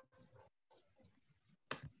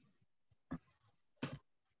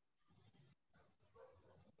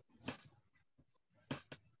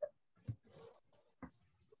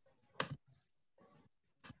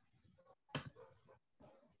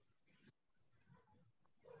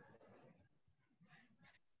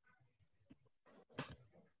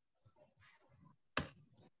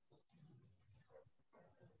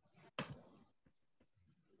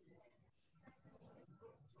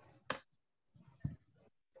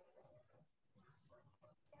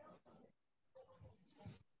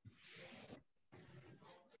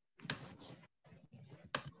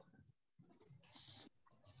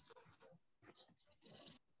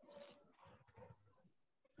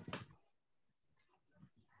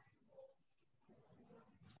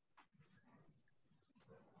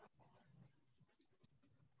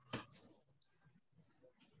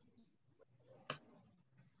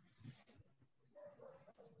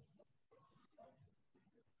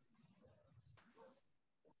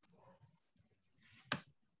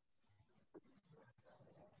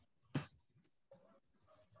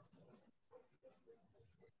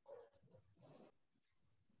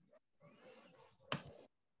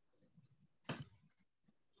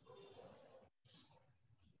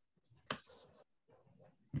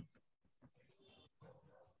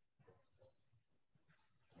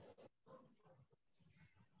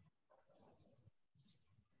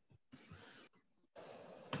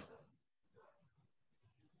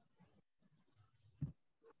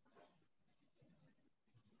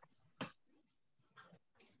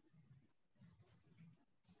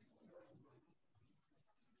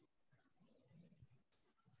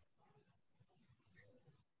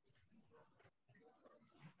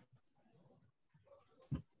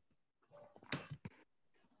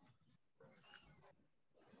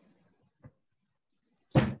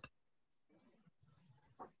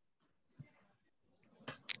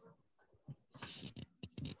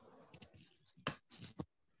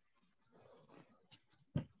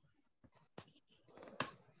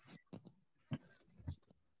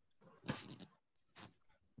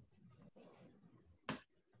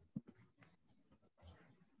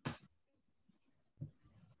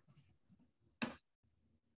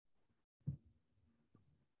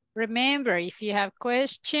 Remember, if you have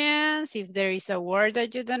questions, if there is a word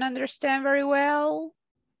that you don't understand very well,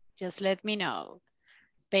 just let me know.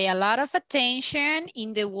 Pay a lot of attention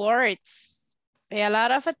in the words. Pay a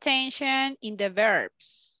lot of attention in the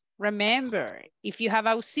verbs. Remember, if you have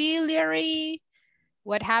auxiliary,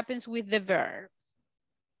 what happens with the verb?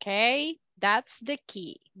 Okay, that's the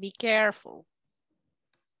key. Be careful.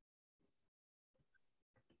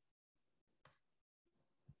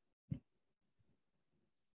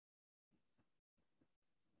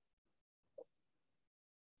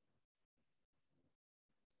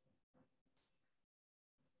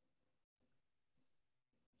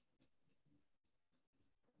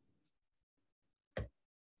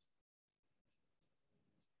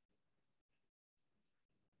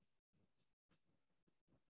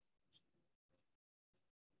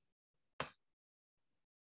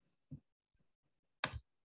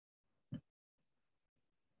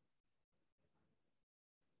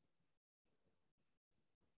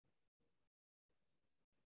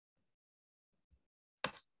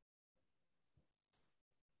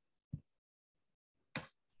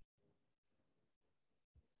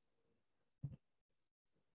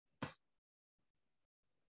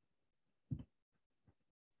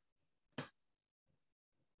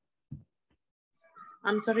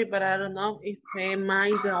 I'm sorry, but I don't know if am I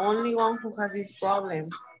the only one who has this problem.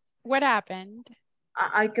 What happened?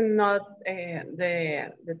 I cannot,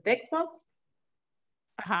 the text box,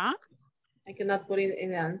 Uh-huh. I cannot put it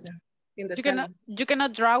in the answer, in the You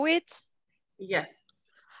cannot draw it? Yes.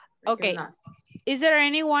 Okay. Cannot. Is there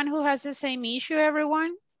anyone who has the same issue,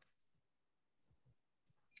 everyone?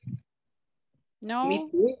 No? Me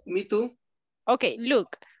too, me too. Okay,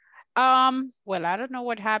 look. Well, I don't know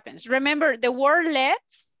what happens. Remember, the word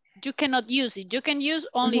let's, you cannot use it. You can use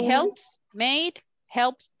only helps, made,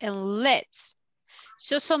 helps, and let's.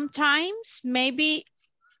 So sometimes maybe,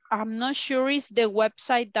 I'm not sure if the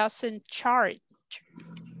website doesn't charge.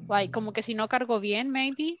 Like, como que si no cargo bien,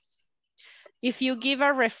 maybe. If you give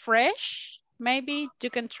a refresh, maybe you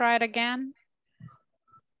can try it again.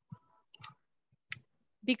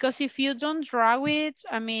 Because if you don't draw it,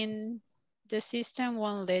 I mean, the system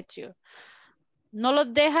won't let you. No los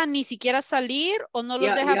deja ni siquiera salir o no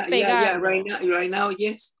los deja pegar. Yeah. Right now,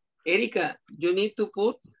 yes. Erika, you need to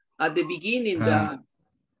put at the beginning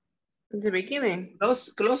the beginning.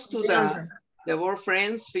 Close to the word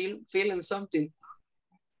friends, feeling something.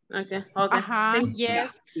 Okay. Ajá,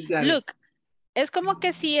 yes. Look, es como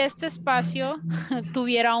que si este espacio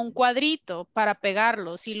tuviera un cuadrito para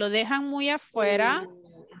pegarlo. Si lo dejan muy afuera,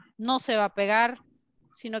 no se va a pegar,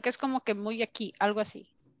 sino que es como que muy aquí, algo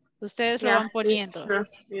así. Ustedes lo van poniendo.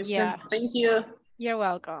 Yeah. Thank you. You're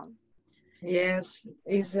welcome. Yes,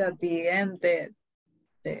 it's at the end, at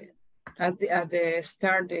the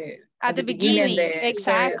start, at the beginning,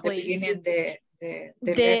 exactly. At the beginning,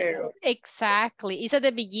 the letter. Exactly, it's at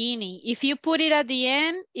the beginning. If you put it at the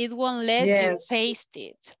end, it won't let you paste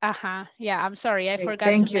it. Yeah, I'm sorry, I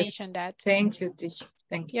forgot to mention that. Thank you, teacher.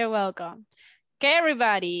 Thank you. You're welcome. Okay,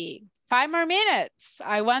 everybody, 5 more minutes.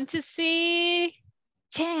 I want to see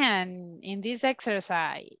 10 in this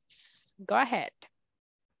exercise. Go ahead.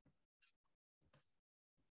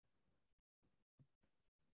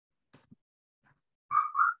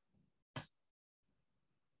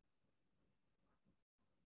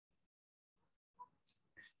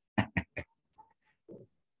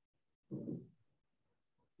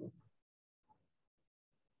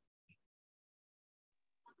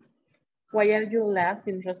 Why are you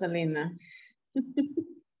laughing, Rosalina?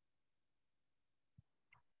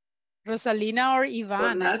 Rosalina or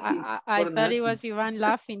Ivan? I thought it was Ivan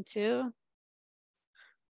laughing too.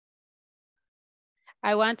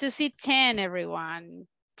 I want to see 10, everyone.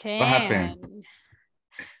 10. What happened?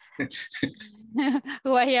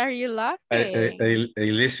 Why are you laughing? I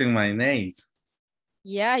listen my names.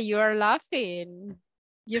 Yeah, you are laughing.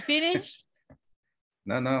 You finished?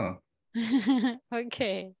 No.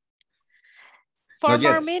 Okay. 4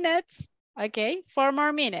 more minutes. Okay, 4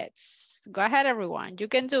 more minutes. Go ahead, everyone. You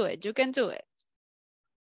can do it. You can do it.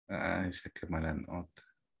 Ay, qué mala nota.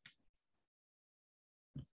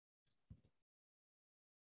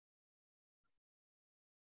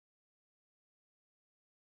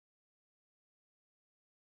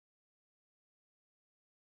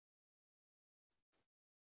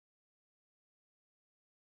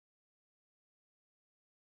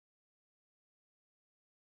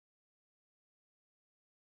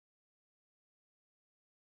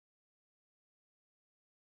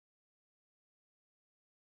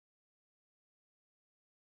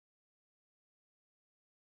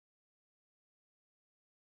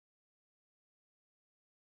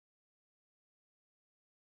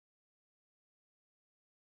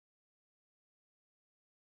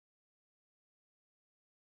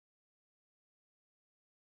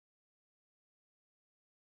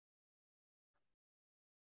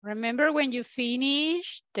 Remember, when you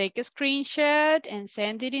finish, take a screenshot and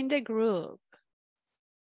send it in the group.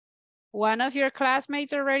 One of your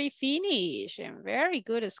classmates already finished, and very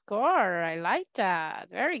good score. I like that.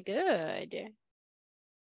 Very good.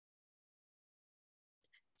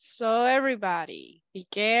 So everybody, be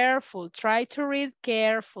careful. Try to read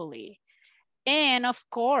carefully. And of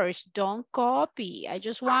course, don't copy. I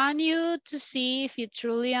just want you to see if you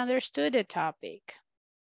truly understood the topic.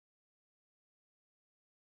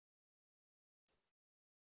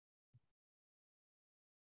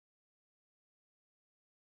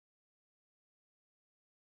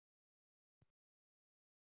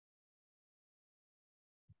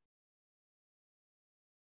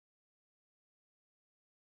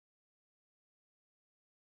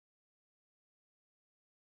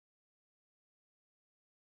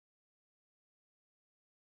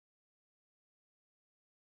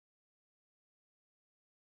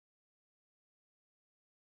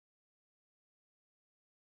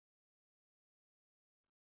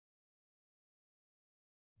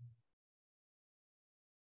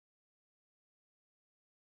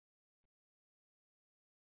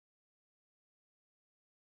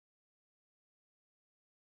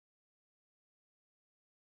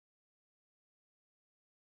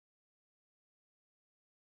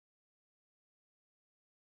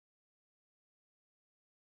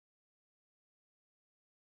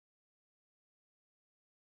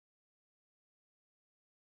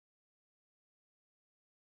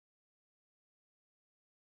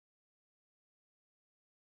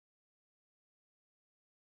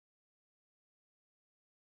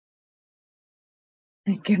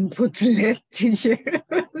 I can put let, teacher.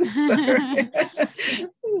 Sorry.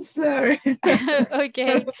 Sorry.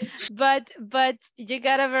 Okay, but you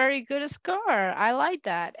got a very good score. I like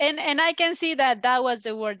that. And I can see that that was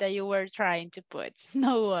the word that you were trying to put.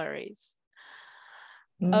 No worries.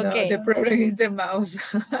 No, Okay. the problem is the mouse.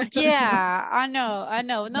 Yeah, I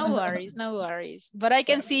know. No worries, no worries. But I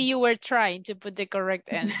can see you were trying to put the correct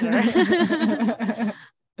answer.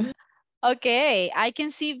 Okay, I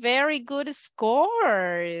can see very good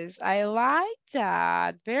scores. I like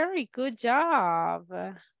that. Very good job.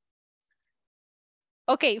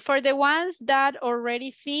 Okay, for the ones that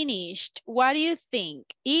already finished, what do you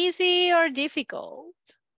think? Easy or difficult?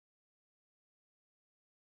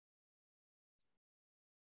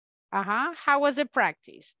 How was the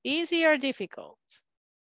practice? Easy or difficult?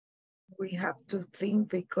 We have to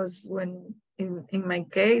think, because when in my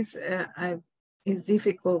case, it's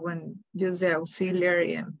difficult when use the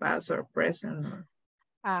auxiliary and past or present.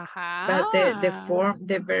 But the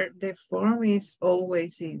form is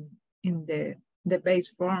always in the base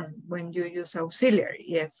form when you use auxiliary.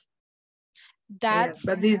 Yes. That's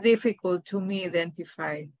but it's difficult to me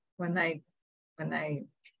identify when I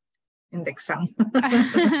in the exam.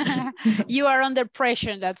 You are under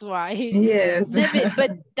pressure, that's why. Yes. No,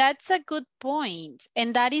 but that's a good point.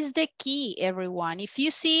 And that is the key, everyone. If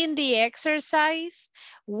you see in the exercise,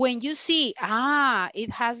 when you see, it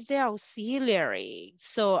has the auxiliary.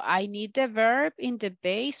 So I need the verb in the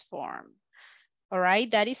base form. All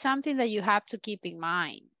right, that is something that you have to keep in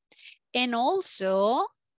mind. And also,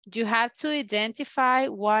 you have to identify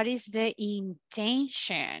what is the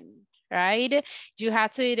intention, right? You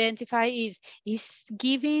have to identify is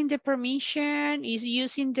giving the permission, is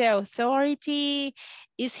using the authority,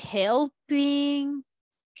 is helping,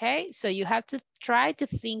 okay? So you have to try to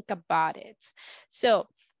think about it. So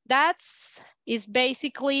is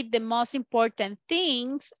basically the most important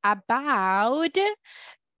things about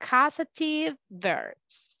causative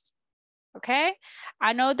verbs, okay?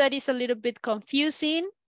 I know that is a little bit confusing,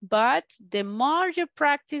 but the more you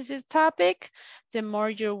practice this topic, the more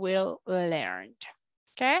you will learn,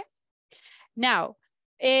 okay? Now,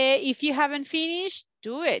 if you haven't finished,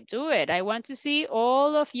 do it. I want to see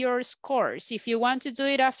all of your scores. If you want to do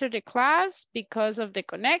it after the class because of the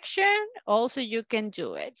connection, also you can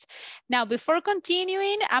do it. Now, before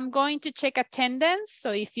continuing, I'm going to check attendance. So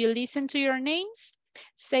if you listen to your names,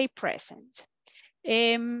 say present.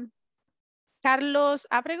 Carlos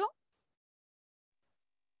Abrego?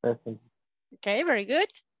 Present. Okay, very good.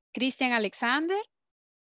 Christian Alexander?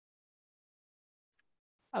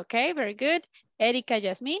 Okay, very good. Erika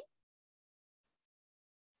Yasmin?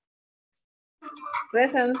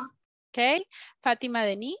 Present. Okay. Fatima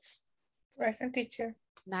Denise? Present, teacher.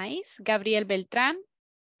 Nice. Gabriel Beltrán?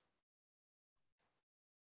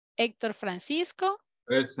 Héctor Francisco?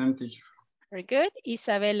 Present, teacher. Very good.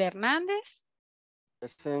 Isabel Hernández?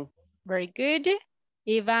 Present. Very good.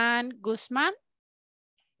 Iván Guzmán?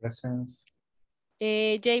 Present.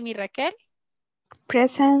 Jamie Raquel?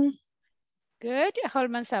 Present. Good.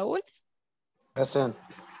 Holman Saúl? Present.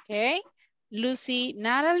 Okay. Lucy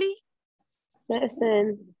Natalie.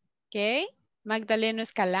 Present. Okay. Magdaleno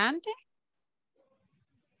Escalante.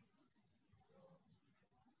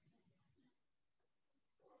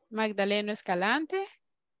 Magdaleno Escalante.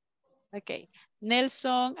 Okay.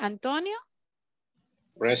 Nelson Antonio.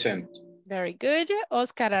 Present. Very good.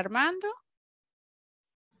 Oscar Armando.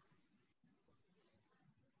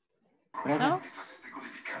 No?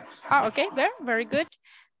 Ah, okay, very good.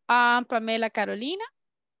 Pamela Carolina.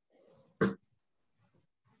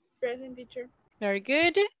 Present, teacher. Very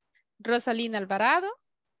good. Rosalina Alvarado.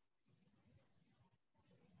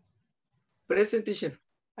 Present, teacher.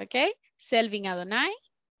 Okay. Selvin Adonai.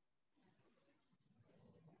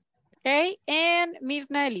 Okay. And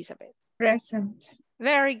Mirna Elizabeth. Present.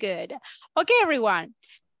 Very good. Okay, everyone.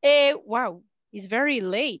 Wow, it's very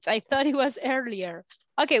late. I thought it was earlier.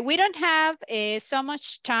 Okay, we don't have so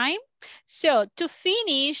much time. So to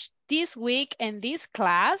finish this week and this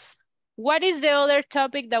class, what is the other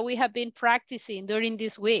topic that we have been practicing during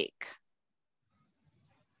this week?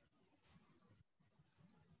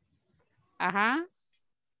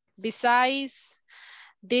 Besides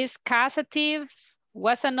these causatives,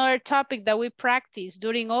 what's another topic that we practiced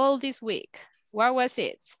during all this week? What was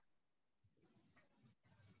it?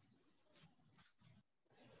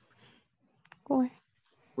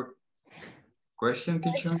 Question,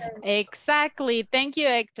 teacher? Exactly. Thank you,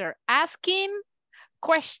 Hector. Asking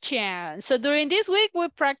questions. So during this week, we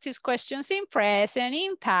practice questions in present,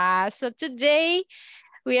 in past. So today,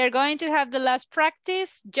 we are going to have the last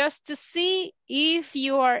practice just to see if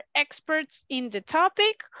you are experts in the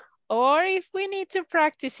topic or if we need to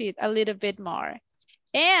practice it a little bit more.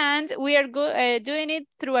 And we are doing it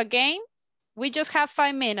through a game. We just have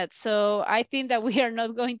 5 minutes, so I think that we are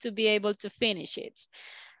not going to be able to finish it.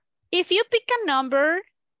 If you pick a number,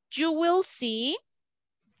 you will see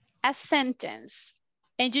a sentence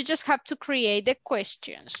and you just have to create the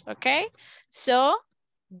questions, okay? So,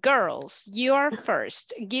 girls, you are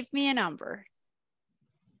first. Give me a number.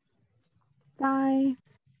 5.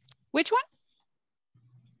 Which one?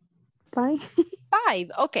 5.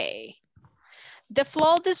 5, okay. The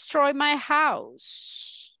flood destroyed my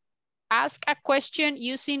house. Ask a question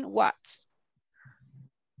using what?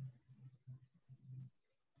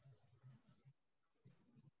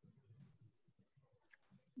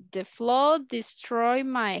 The flood destroyed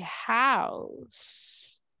my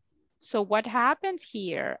house. So what happened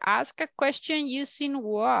here? Ask a question using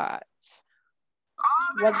what?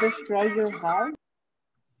 What destroyed your house?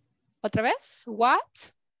 Otra vez,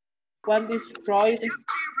 what? What destroyed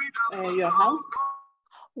your house?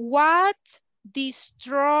 What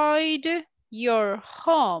destroyed your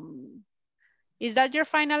home? Is that your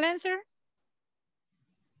final answer?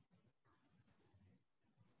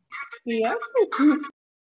 Yes.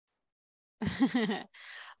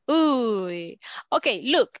 Ooh. Okay,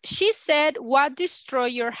 look, she said, what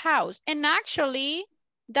destroyed your house? And actually,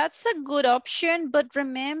 that's a good option, but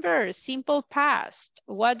remember, simple past.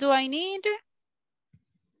 What do I need?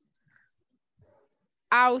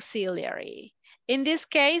 Auxiliary. In this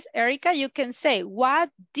case, Erica, you can say, what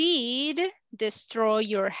did destroy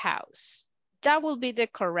your house? That will be the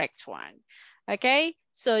correct one, okay?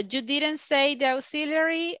 So you didn't say the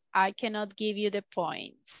auxiliary, I cannot give you the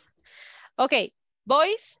points. Okay,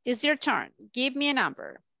 boys, it's your turn. Give me a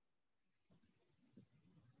number.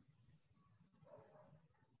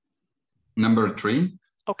 Number 3.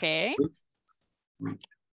 Okay.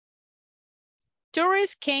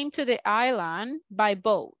 Tourists came to the island by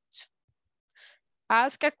boat.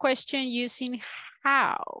 Ask a question using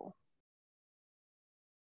how.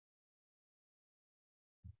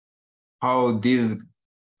 How did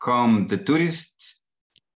come the tourists?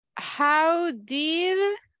 How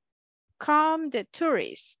did come the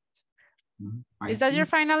tourists? Is that your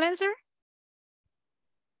final answer?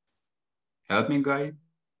 Help me, guy.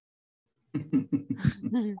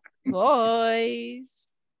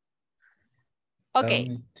 Boys.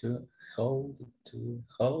 Okay.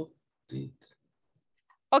 How did.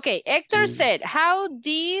 Okay, Hector said, how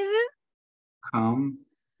did come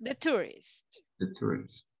the tourist? The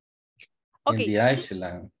tourist. Okay. In the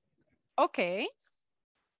Iceland. Okay.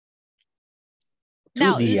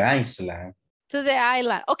 To the Iceland. To the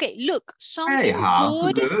island. Okay, look, something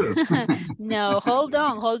good. No, hold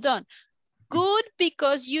on. Good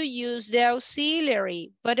because you use the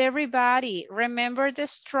auxiliary, but everybody, remember the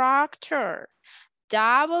structure.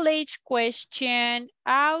 Double H question,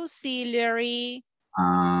 auxiliary,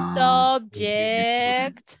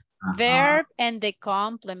 subject, verb and the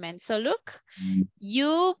complement. So look,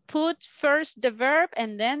 you put first the verb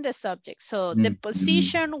and then the subject. So the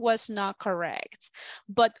position was not correct,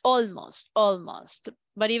 but almost.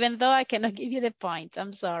 But even though I cannot give you the point,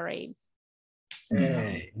 I'm sorry.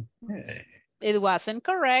 It wasn't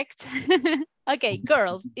correct. Okay,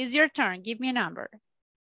 girls, it's your turn. Give me a number.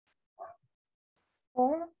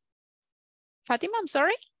 4. Fatima, I'm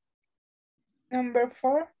sorry? Number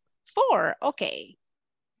 4. 4, okay.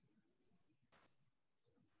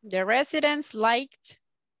 The residents liked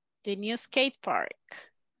the new skate park.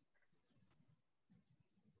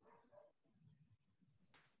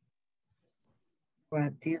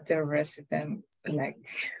 What did the resident like?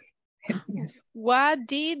 Yes. What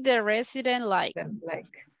did the resident like?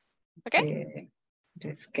 Okay.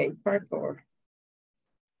 The skate park or?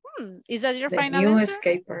 Is that your the final new answer?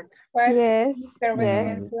 skate park. What Yes. the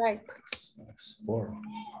resident like? Explora.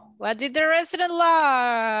 What did the resident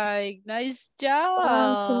like? Nice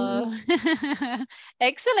job.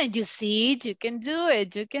 Excellent. You see, you can do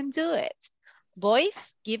it. You can do it.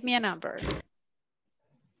 Boys, give me a number.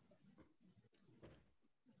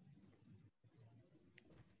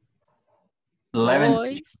 11.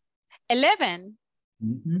 Boys. 11.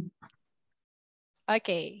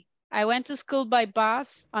 Okay. I went to school by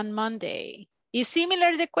bus on Monday. Is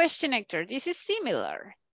similar the question, Hector? This is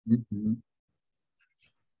similar.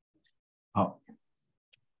 Oh.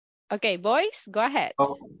 Okay, boys, go ahead.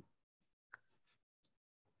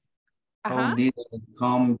 How did I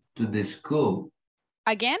come to the school?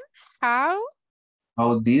 Again, how?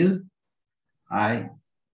 How did I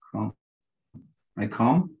come? I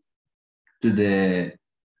come to the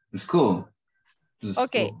school.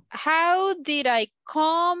 Okay, how did I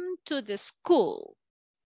come to the school?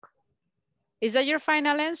 Is that your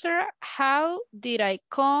final answer? How did I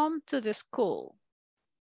come to the school?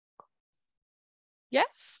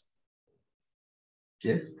 Yes?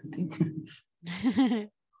 Yes, I think.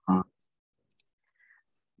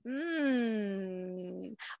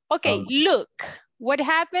 Okay, look. What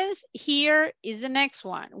happens here is the next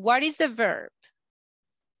one. What is the verb?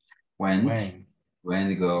 When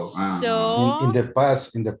go. So In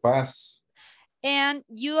the past. And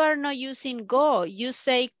you are not using go, you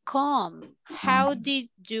say come. How did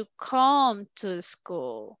you come to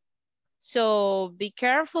school? So be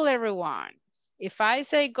careful, everyone. If I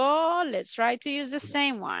say go, let's try to use the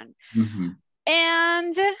same one.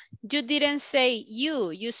 And you didn't say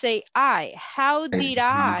you say I. How did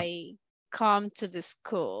I come to the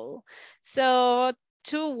school? So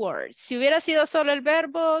 2 words. Si hubiera sido solo el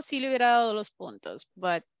verbo, sí le hubiera dado los puntos.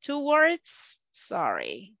 But 2 words,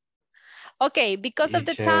 sorry. Okay, because of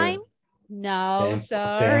the time, no,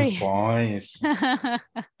 sorry. 10 points.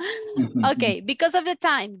 Okay, because of the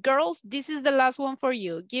time, girls, this is the last one for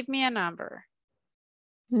you. Give me a number.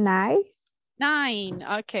 9. 9,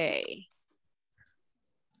 okay.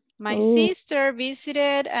 My sister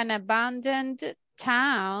visited an abandoned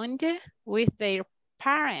town with their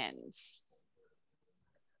parents.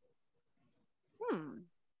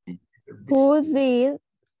 Who did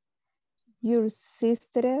your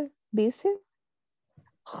sister visit?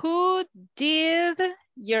 Who did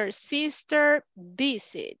your sister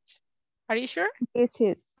visit? Are you sure?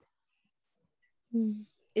 Visit.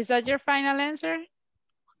 Is that your final answer?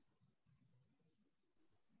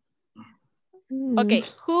 Okay,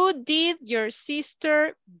 who did your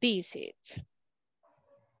sister visit?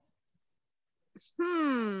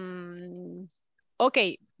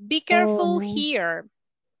 Okay, be careful here.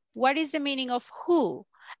 What is the meaning of who?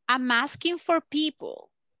 I'm asking for people,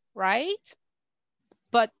 right?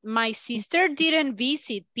 But my sister didn't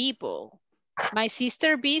visit people. My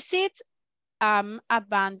sister visits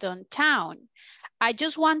abandoned town. I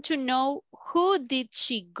just want to know who did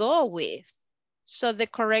she go with? So the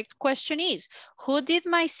correct question is, who did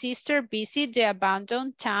my sister visit the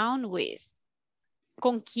abandoned town with?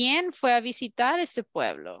 ¿Con quién fue a visitar ese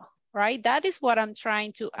pueblo? Right? That is what I'm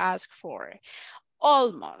trying to ask for.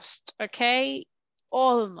 Almost, okay?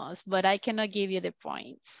 Almost, but I cannot give you the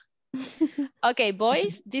points. Okay,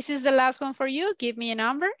 boys, this is the last one for you. Give me a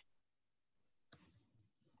number.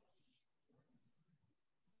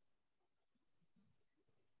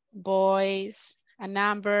 Boys, a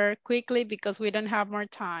number quickly because we don't have more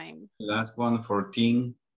time. Last one,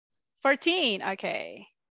 14. 14, okay.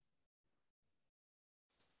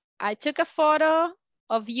 I took a photo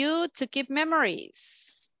of you to keep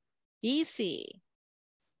memories. Easy.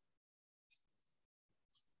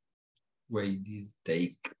 Why did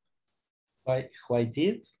take? Why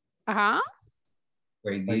did? Uh-huh.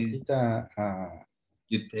 Why did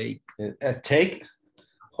you take? Take?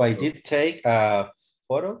 Why did take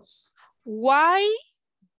photos? Why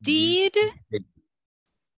Did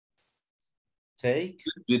take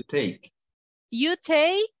You take. you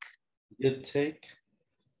take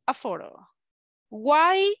a photo?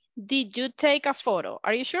 Why did you take a photo?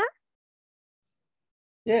 Are you sure?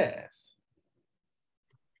 Yes.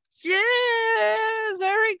 Yes,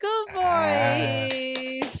 very good,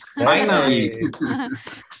 boys. Finally.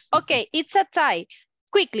 Okay, it's a tie.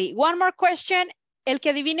 Quickly, one more question. El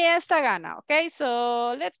que adivine esta gana, okay?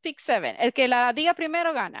 So let's pick 7. El que la diga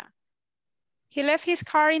primero gana. He left his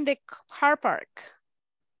car in the car park.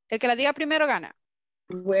 El que la diga primero gana.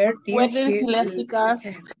 Where did he left the car?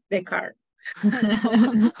 The car.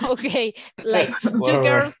 Okay, like two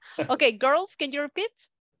girls. Okay, girls, can you repeat?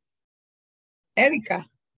 Erica.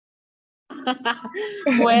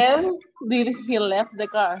 Where did he left the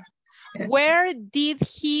car? Where did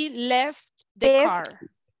he left the car?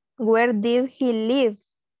 Where did he live?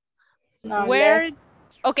 Where? Left.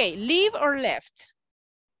 Okay, leave or left?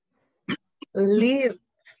 Live.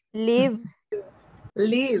 Live.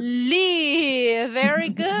 Live. Live. Very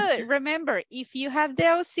good. Remember, if you have the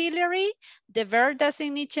auxiliary, the verb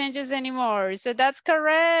doesn't need changes anymore. So that's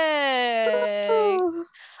correct.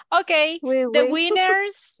 Okay, the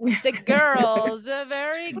winners, the girls.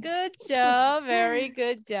 Very good job. Very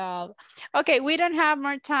good job. Okay, we don't have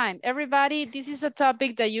more time. Everybody, this is a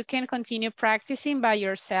topic that you can continue practicing by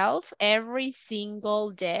yourself every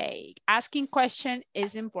single day. Asking questions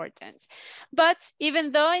is important. But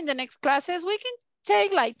even though in the next classes, we can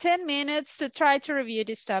take like 10 minutes to try to review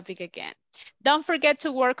this topic again. Don't forget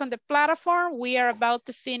to work on the platform. We are about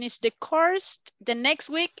to finish the course. The next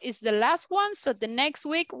week is the last one. So the next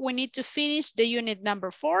week we need to finish the unit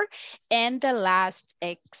number 4 and the last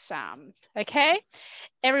exam. Okay?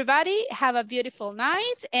 Everybody have a beautiful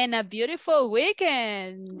night and a beautiful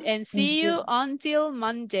weekend. And see you until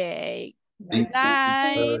Monday. Good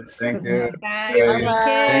night. Thank you. Take care.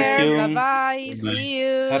 Thank you. Bye-bye. See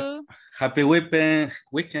you. Happy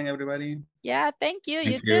weekend, everybody. Yeah, thank you. Thank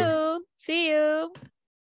You you. too. See you.